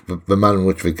week, the manner in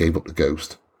which they gave up the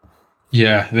ghost.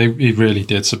 Yeah, he really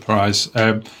did surprise.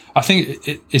 I think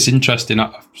it's interesting.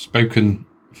 I've spoken,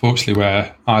 fortunately,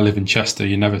 where I live in Chester,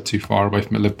 you're never too far away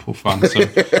from a Liverpool fan. So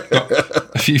I've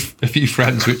got a few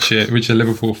friends which are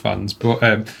Liverpool fans,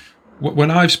 but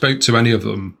when I've spoke to any of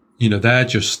them, they're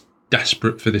just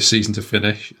desperate for this season to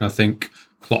finish. And I think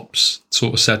Klopp's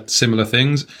sort of said similar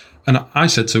things. And I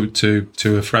said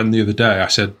to a friend the other day, I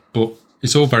said, but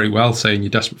it's all very well saying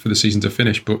you're desperate for the season to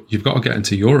finish, but you've got to get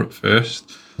into Europe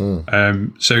first.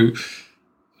 So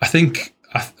I think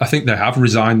they have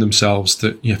resigned themselves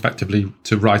to effectively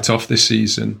to write off this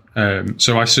season.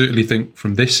 So I certainly think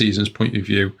from this season's point of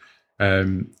view,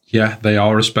 they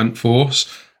are a spent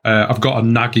force. I've got a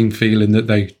nagging feeling that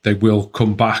they will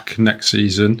come back next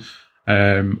season,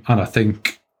 and I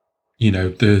think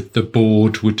the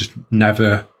board would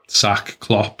never sack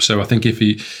Klopp. So I think if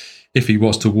he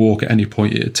was to walk at any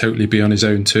point, it'd totally be on his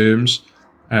own terms.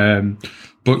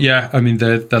 But yeah, I mean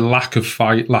the lack of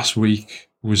fight last week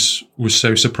was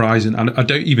so surprising, and I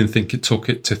don't even think it took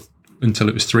it until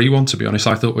it was 3-1. To be honest,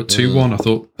 I thought at 2-1, I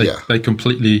thought they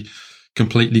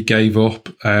completely gave up,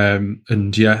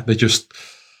 and they just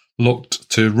looked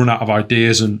to run out of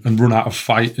ideas and run out of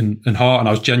fight and heart. And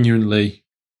I was genuinely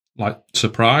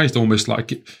surprised, almost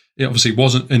like it obviously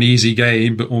wasn't an easy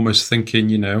game, but almost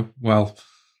thinking, well,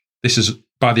 this is,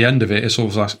 by the end of it, it's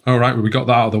always like, all right, well, we got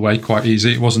that out of the way quite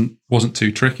easy. It wasn't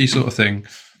too tricky, sort of thing.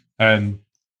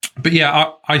 But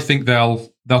yeah, I think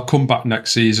they'll come back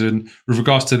next season. With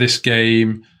regards to this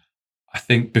game, I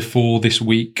think before this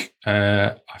week,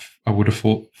 I would have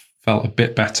felt a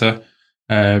bit better.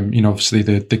 Obviously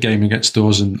the game against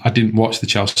us, and I didn't watch the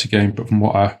Chelsea game, but from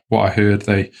what I heard,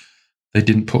 they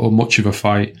didn't put up much of a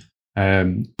fight.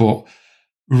 But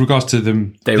with regards to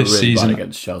them, they were this really season bad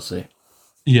against Chelsea.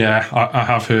 Yeah, I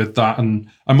have heard that, and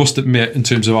I must admit, in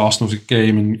terms of Arsenal's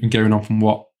game and going on from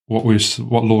what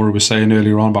Laura was saying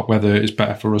earlier on about whether it's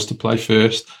better for us to play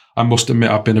first, I must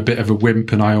admit I've been a bit of a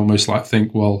wimp, and I almost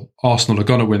think, well, Arsenal are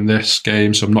going to win this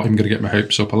game, so I'm not even going to get my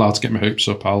hopes up. Allowed to get my hopes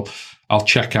up, I'll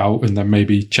check out and then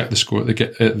maybe check the score at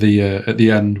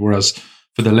the end. Whereas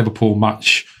for the Liverpool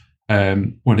match,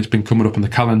 when it's been coming up on the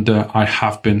calendar, I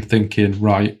have been thinking,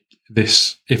 right,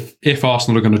 this if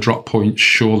Arsenal are going to drop points,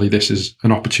 surely this is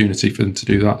an opportunity for them to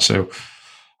do that. So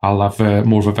I'll have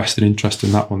more of a vested interest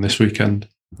in that one this weekend.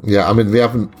 Yeah, I mean, they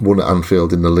haven't won at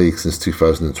Anfield in the league since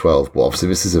 2012, but obviously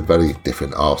this is a very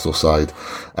different Arsenal side.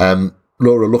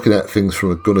 Laura, looking at things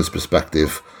from a Gunners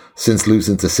perspective, since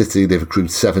losing to City, they've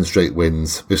accrued 7 straight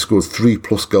wins. They've scored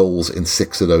 3+ goals in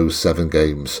 6 of those 7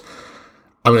 games.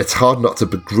 I mean, it's hard not to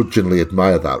begrudgingly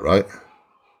admire that, right?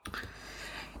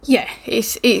 Yeah,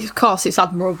 of course it's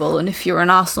admirable, and if you're an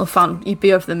Arsenal fan, you'd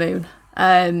be over the moon.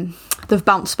 They've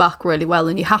bounced back really well,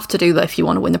 and you have to do that if you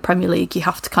want to win the Premier League. You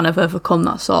have to kind of overcome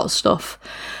that sort of stuff.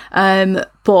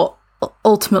 But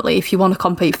ultimately, if you want to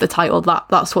compete for the title,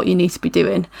 that's what you need to be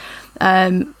doing.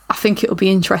 I think it'll be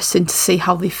interesting to see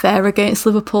how they fare against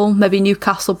Liverpool, maybe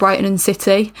Newcastle, Brighton and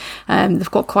City.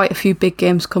 They've got quite a few big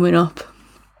games coming up.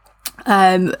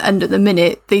 And at the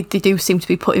minute, they do seem to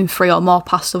be putting 3 or more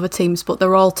past other teams, but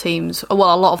they're all teams,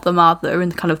 well, a lot of them are that are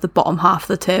in kind of the bottom half of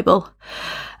the table.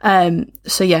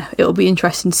 So yeah, it'll be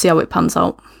interesting to see how it pans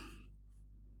out.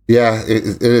 Yeah,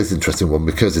 it is an interesting one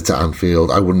because it's at Anfield.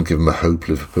 I wouldn't give them a hope,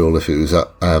 Liverpool, if it was at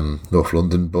North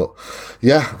London, but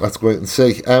yeah, let's wait and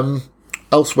see.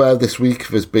 Elsewhere this week,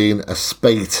 there's been a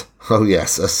spate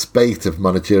of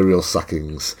managerial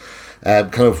sackings.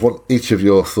 Kind of want each of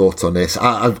your thoughts on this.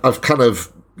 I've kind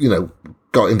of,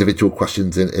 got individual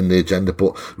questions in the agenda,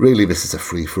 but really this is a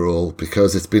free-for-all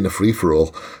because it's been a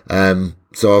free-for-all.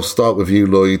 So I'll start with you,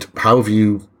 Lloyd. How have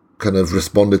you kind of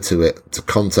responded to it? To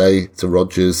Conte, to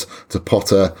Rodgers, to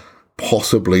Potter,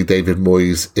 possibly David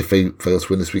Moyes if they fail to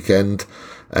win this weekend?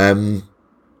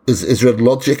 Is there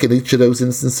logic in each of those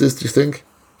instances, do you think?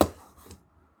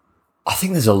 I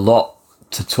think there's a lot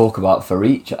to talk about for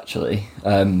each, actually.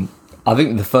 I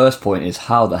think the first point is,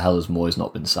 how the hell has Moyes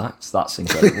not been sacked? That's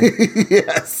incredible.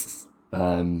 Yes.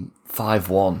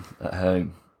 5-1 at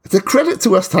home. It's a credit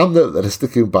to West Ham that are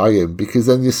sticking by him, because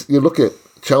then you look at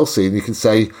Chelsea and you can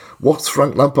say, what's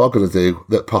Frank Lampard going to do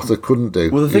that Potter couldn't do?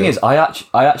 Well, the thing is, I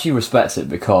actually respect it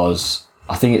because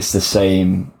I think it's the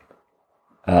same.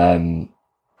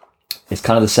 It's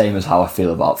kind of the same as how I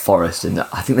feel about Forest, in that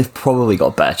I think they've probably got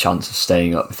a better chance of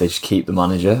staying up if they just keep the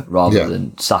manager rather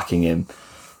than sacking him.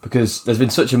 Because there's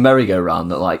been such a merry-go-round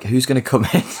that, who's going to come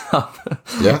in?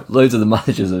 Loads of the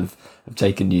managers have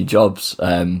taken new jobs.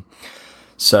 But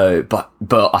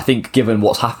I think given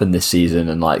what's happened this season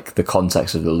and the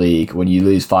context of the league, when you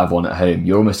lose 5-1 at home,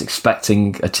 you're almost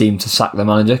expecting a team to sack their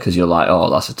manager because you're like,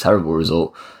 oh, that's a terrible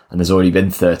result. And there's already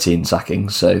been 13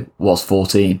 sackings, so what's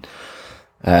 14?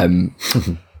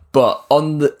 But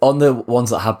on the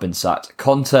ones that have been sacked,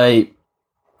 Conte,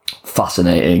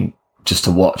 fascinating just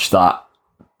to watch that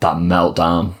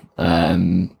meltdown.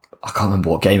 I can't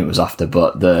remember what game it was after,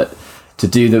 but to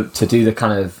do the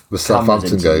kind of the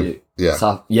Southampton game,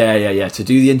 to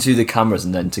do the into the cameras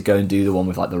and then to go and do the one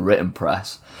with the written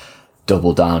press,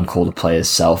 double down, call the players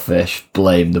selfish,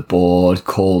 blame the board,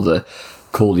 call the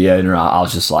owner out. I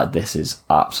was just like, this is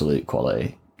absolute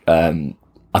quality.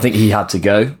 I think he had to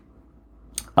go.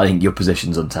 I think your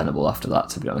position's untenable after that,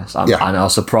 to be honest. And I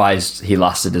was surprised he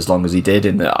lasted as long as he did,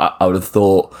 in that I would have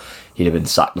thought he'd have been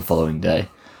sacked the following day.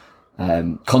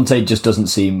 Conte just doesn't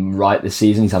seem right this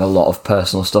season. He's had a lot of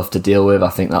personal stuff to deal with. I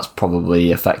think that's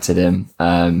probably affected him.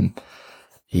 I know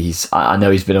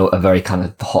he's been a very kind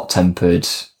of hot-tempered,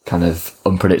 kind of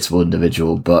unpredictable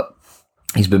individual, but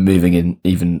he's been moving in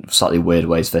even slightly weird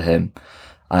ways for him.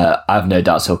 I have no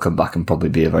doubts he'll come back and probably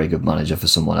be a very good manager for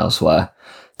someone elsewhere,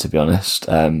 to be honest.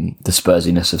 The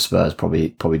Spursiness of Spurs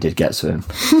probably did get to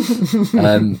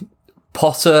him.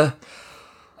 Potter,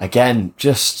 again,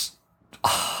 just...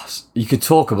 you could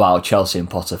talk about Chelsea and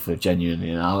Potter for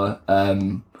genuinely an hour.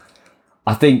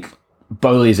 I think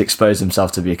Bowley's exposed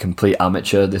himself to be a complete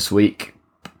amateur this week.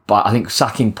 But I think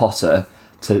sacking Potter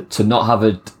to not have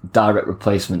a direct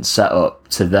replacement set up,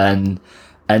 to then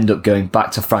end up going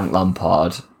back to Frank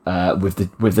Lampard with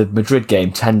the Madrid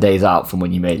game 10 days out from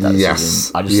when you made that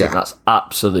decision. I just think that's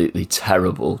absolutely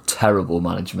terrible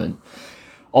management.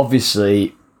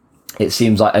 Obviously, it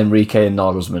seems like Enrique and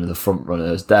Nagelsmann are the front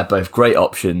runners. They're both great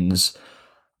options.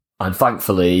 And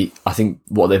thankfully, I think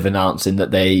what they've announced in that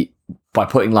by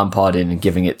putting Lampard in and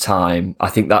giving it time, I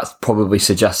think that probably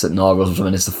suggests that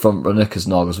Nagelsmann is the front runner, because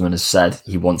Nagelsmann has said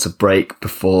he wants a break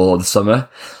before the summer,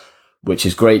 which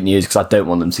is great news, because I don't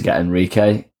want them to get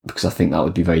Enrique, because I think that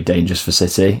would be very dangerous for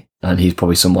City. And he's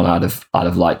probably someone I'd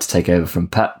have liked to take over from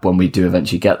Pep when we do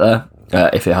eventually get there,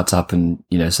 if it had to happen,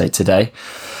 say today.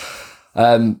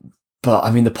 But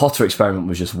I mean, the Potter experiment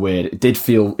was just weird. It did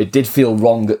feel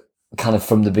wrong kind of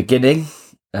from the beginning.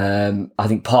 I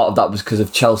think part of that was because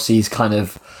of Chelsea's kind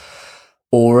of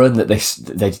aura, and that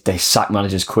they sack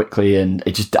managers quickly, and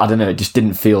it just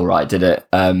didn't feel right, did it?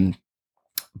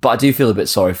 But I do feel a bit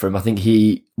sorry for him. I think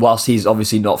whilst he's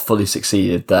obviously not fully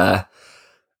succeeded there,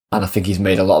 and I think he's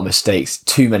made a lot of mistakes,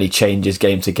 too many changes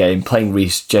game to game, playing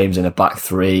Reece James in a back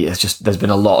three. There's been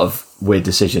a lot of weird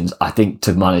decisions. I think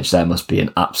to manage there must be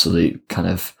an absolute kind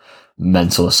of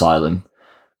mental asylum.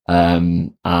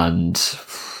 And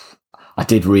I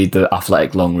did read the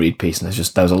Athletic long read piece, and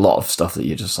there was a lot of stuff that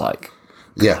you're just like,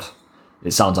 yeah,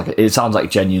 it sounds like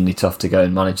genuinely tough to go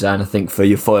and manage there. And I think for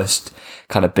your first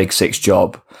kind of Big Six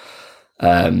job,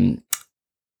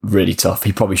 really tough.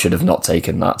 He probably should have not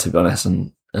taken that, to be honest.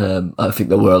 And I think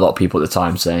there were a lot of people at the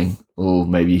time saying, "Oh,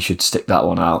 maybe you should stick that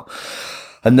one out."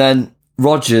 And then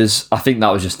Rodgers, I think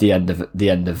that was just the end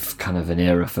of kind of an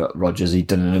era for Rodgers. He'd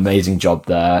done an amazing job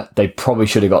there. They probably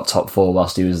should have got top 4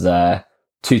 whilst he was there.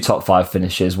 2 top 5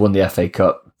 finishes, won the FA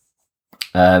Cup.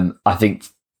 I think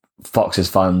Fox's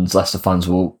fans, Leicester fans,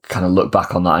 will kind of look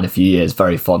back on that in a few years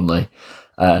very fondly.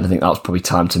 And I think that was probably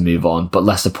time to move on. But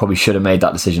Leicester probably should have made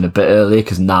that decision a bit earlier,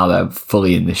 because now they're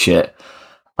fully in the shit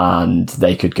and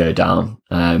they could go down.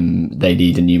 They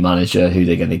need a new manager. Who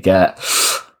they're going to get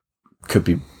could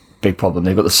be a big problem.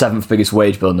 They've got the 7th biggest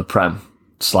wage bill in the Prem,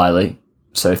 slightly.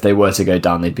 So if they were to go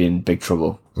down, they'd be in big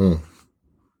trouble.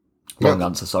 Wrong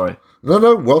answer, sorry.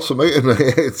 No, well summated.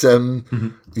 It's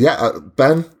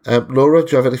Ben, Laura,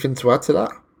 do you have anything to add to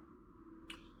that?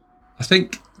 I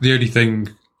think the only thing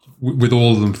with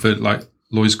all of them, for like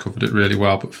Lloyd's covered it really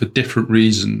well, but for different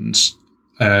reasons,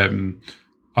 I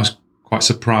was quite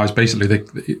surprised. Basically,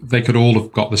 they could all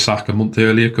have got the sack a month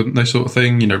earlier, couldn't they? Sort of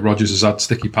thing. Rodgers has had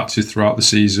sticky patches throughout the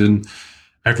season.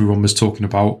 Everyone was talking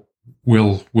about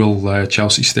will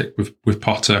Chelsea stick with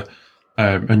Potter,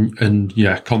 and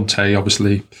Conte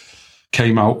obviously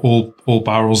came out all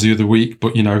barrels the other week,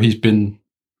 but he's been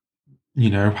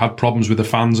had problems with the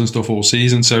fans and stuff all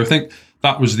season. So I think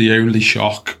that was the only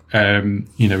shock.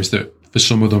 Is that for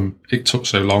some of them it took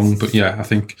so long, but I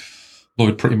think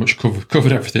Lloyd pretty much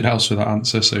covered everything else with that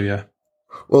answer. So yeah.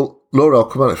 Well, Laura, I'll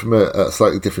come at it from a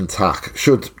slightly different tack.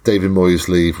 Should David Moyes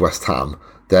leave West Ham,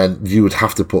 then you would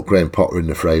have to put Graham Potter in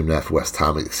the frame there for West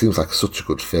Ham. It seems like such a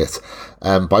good fit.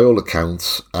 By all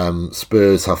accounts,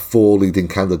 Spurs have 4 leading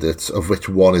candidates, of which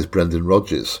one is Brendan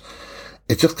Rodgers.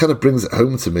 It just kind of brings it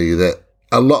home to me that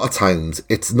a lot of times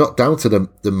it's not down to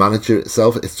the manager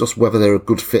itself, it's just whether they're a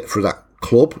good fit for that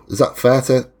club. Is that fair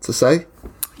to say?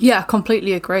 Yeah, I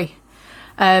completely agree.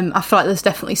 I feel like there's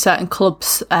definitely certain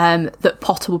clubs that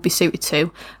Potter would be suited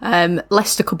to.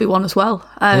 Leicester could be one as well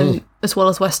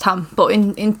as West Ham. But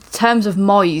in terms of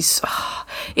Moyes,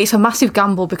 it's a massive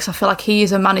gamble, because I feel like he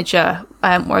is a manager,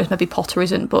 whereas maybe Potter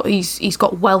isn't, but he's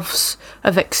got wealths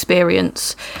of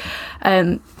experience.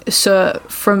 So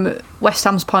from West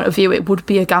Ham's point of view, it would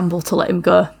be a gamble to let him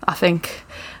go, I think.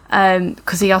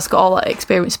 Because he has got all that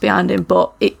experience behind him,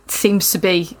 but it seems to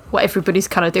be what everybody's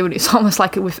kind of doing. It's almost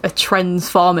like with a trends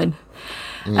forming.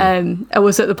 I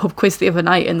was at the pub quiz the other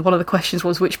night, and one of the questions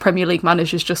was which Premier League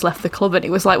managers just left the club, and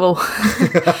it was like, well,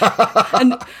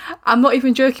 and I'm not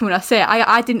even joking when I say it,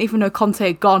 I didn't even know Conte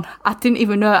had gone. I didn't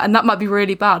even know, and that might be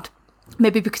really bad.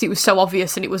 Maybe because it was so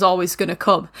obvious and it was always going to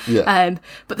come. Yeah.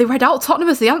 But they read out Tottenham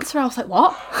as the answer. I was like,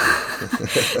 what?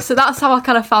 So that's how I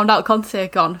kind of found out Conte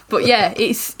had gone. But yeah,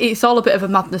 it's all a bit of a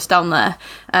madness down there.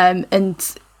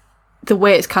 And the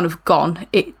way it's kind of gone,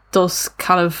 it does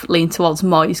kind of lean towards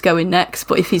Moyes going next.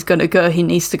 But if he's going to go, he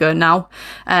needs to go now.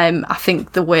 I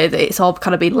think the way that it's all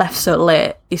kind of been left so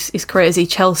late is crazy.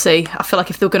 Chelsea, I feel like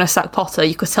if they were going to sack Potter,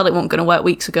 you could tell it wasn't going to work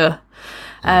weeks ago.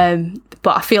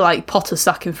 But I feel like Potter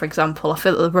sacking, for example, I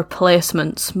feel that the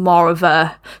replacement's more of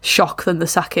a shock than the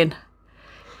sacking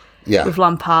with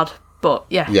Lampard. But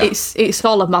yeah, it's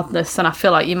all a madness, and I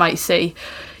feel like you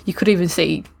could even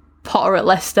see Potter at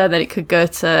Leicester, then it could go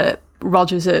to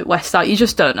Rodgers at West Ham. You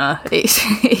just don't know.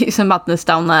 It's a madness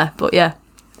down there, but yeah.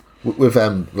 With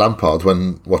Lampard,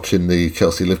 when watching the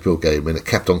Chelsea-Liverpool game, and it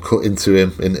kept on cutting to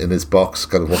him in his box,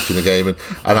 kind of watching the game, and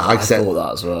I said, thought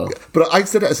that as well. But I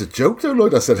said it as a joke, though,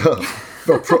 Lloyd. I said,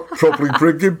 they'll probably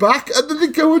bring him back, and then they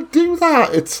go and do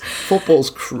that. Football's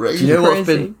crazy. Do you know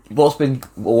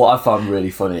what I found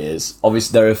really funny is,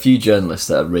 obviously there are a few journalists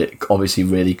that are obviously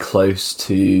really close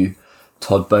to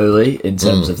Todd Bowley in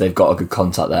terms of they've got a good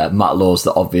contact there. Matt Law's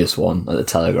the obvious one at the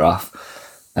Telegraph.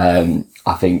 I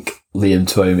think Liam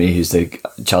Twomey, who's the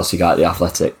Chelsea guy at The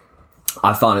Athletic,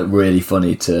 I found it really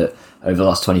funny to, over the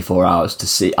last 24 hours, to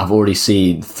see, I've already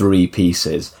seen 3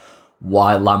 pieces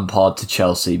why Lampard to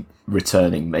Chelsea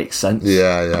returning makes sense.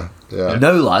 Yeah.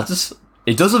 No, lads,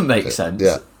 it doesn't make sense.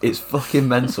 Yeah. It's fucking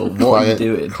mental. What are you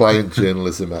doing? Client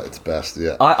journalism at its best,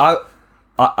 yeah.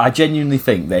 I genuinely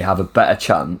think they have a better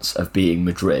chance of beating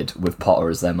Madrid with Potter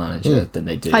as their manager than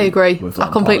they do. I agree. I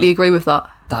completely agree with that.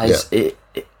 That is it.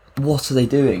 What are they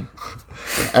doing?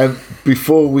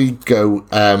 Before we go,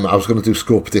 I was going to do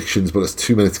score predictions, but it's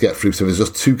 2 minutes to get through, so there's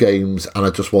just 2 games, and I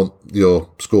just want your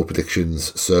score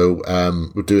predictions. So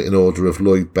we'll do it in order of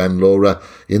Lloyd, Ben, Laura.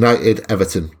 United,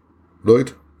 Everton.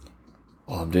 Lloyd?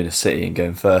 Oh, I'm doing a City and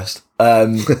going first.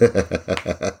 Is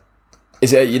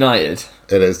it at United?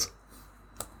 It is.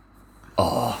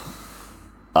 Oh,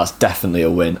 that's definitely a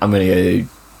win. I'm going to go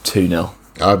 2-0.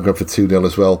 I'm going for 2-0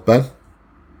 as well. Ben?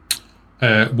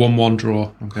 1-1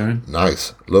 draw, I'm going.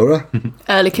 Nice. Laura?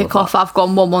 Early kick-off, I've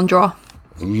gone 1-1 draw.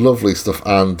 Lovely stuff.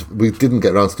 And we didn't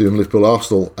get around to doing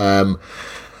Liverpool-Arsenal.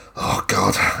 Oh,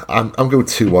 God. I'm going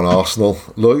 2-1 Arsenal.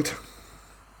 Lloyd?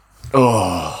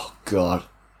 Oh, God.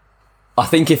 I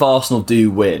think if Arsenal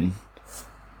do win,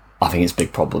 I think it's a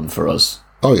big problem for us.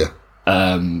 Oh, yeah.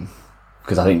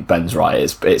 Because I think Ben's right.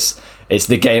 It's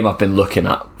the game I've been looking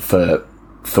at for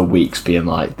weeks, being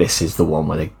like, this is the one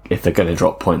where if they're going to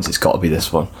drop points, it's got to be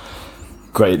this one.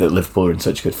 Great that Liverpool are in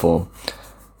such good form.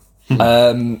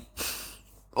 I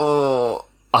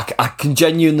can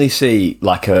genuinely see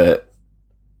like a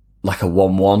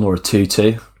 1-1 or a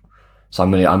 2-2. So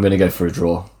I'm gonna go for a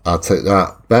draw. I'll take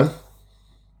that. Ben?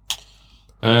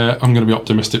 I'm going to be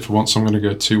optimistic for once. I'm going to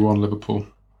go 2-1 Liverpool.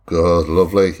 Good,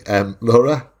 lovely.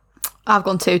 Laura? I've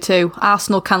gone 2-2.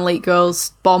 Arsenal can leak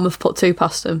goals. Bournemouth put 2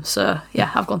 past them. So,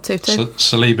 yeah, I've gone 2-2.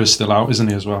 Saliba's still out, isn't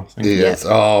he, as well? Yes. Yeah.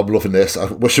 Oh, I'm loving this. I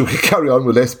wish we could carry on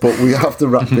with this, but we have to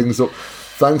wrap things up.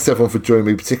 Thanks, everyone, for joining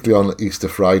me, particularly on Easter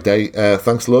Friday.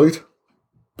 Thanks, Lloyd.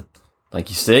 Thank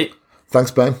you, Steve. Thanks,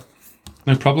 Ben.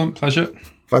 No problem. Pleasure.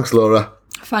 Thanks, Laura.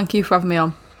 Thank you for having me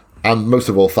on. And most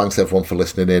of all, thanks everyone for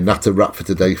listening in. That's a wrap for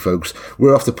today, folks.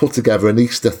 We're off to put together an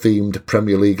Easter-themed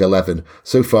Premier League 11.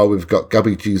 So far, we've got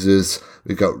Gabby Jesus,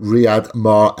 we've got Riyad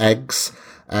Mahrez.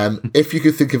 If you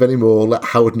could think of any more, let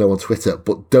Howard know on Twitter,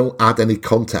 but don't add any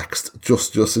context,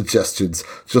 just your suggestions,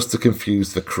 just to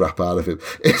confuse the crap out of him.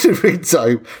 In the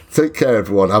meantime, take care,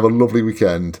 everyone. Have a lovely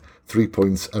weekend. 3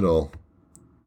 points and all.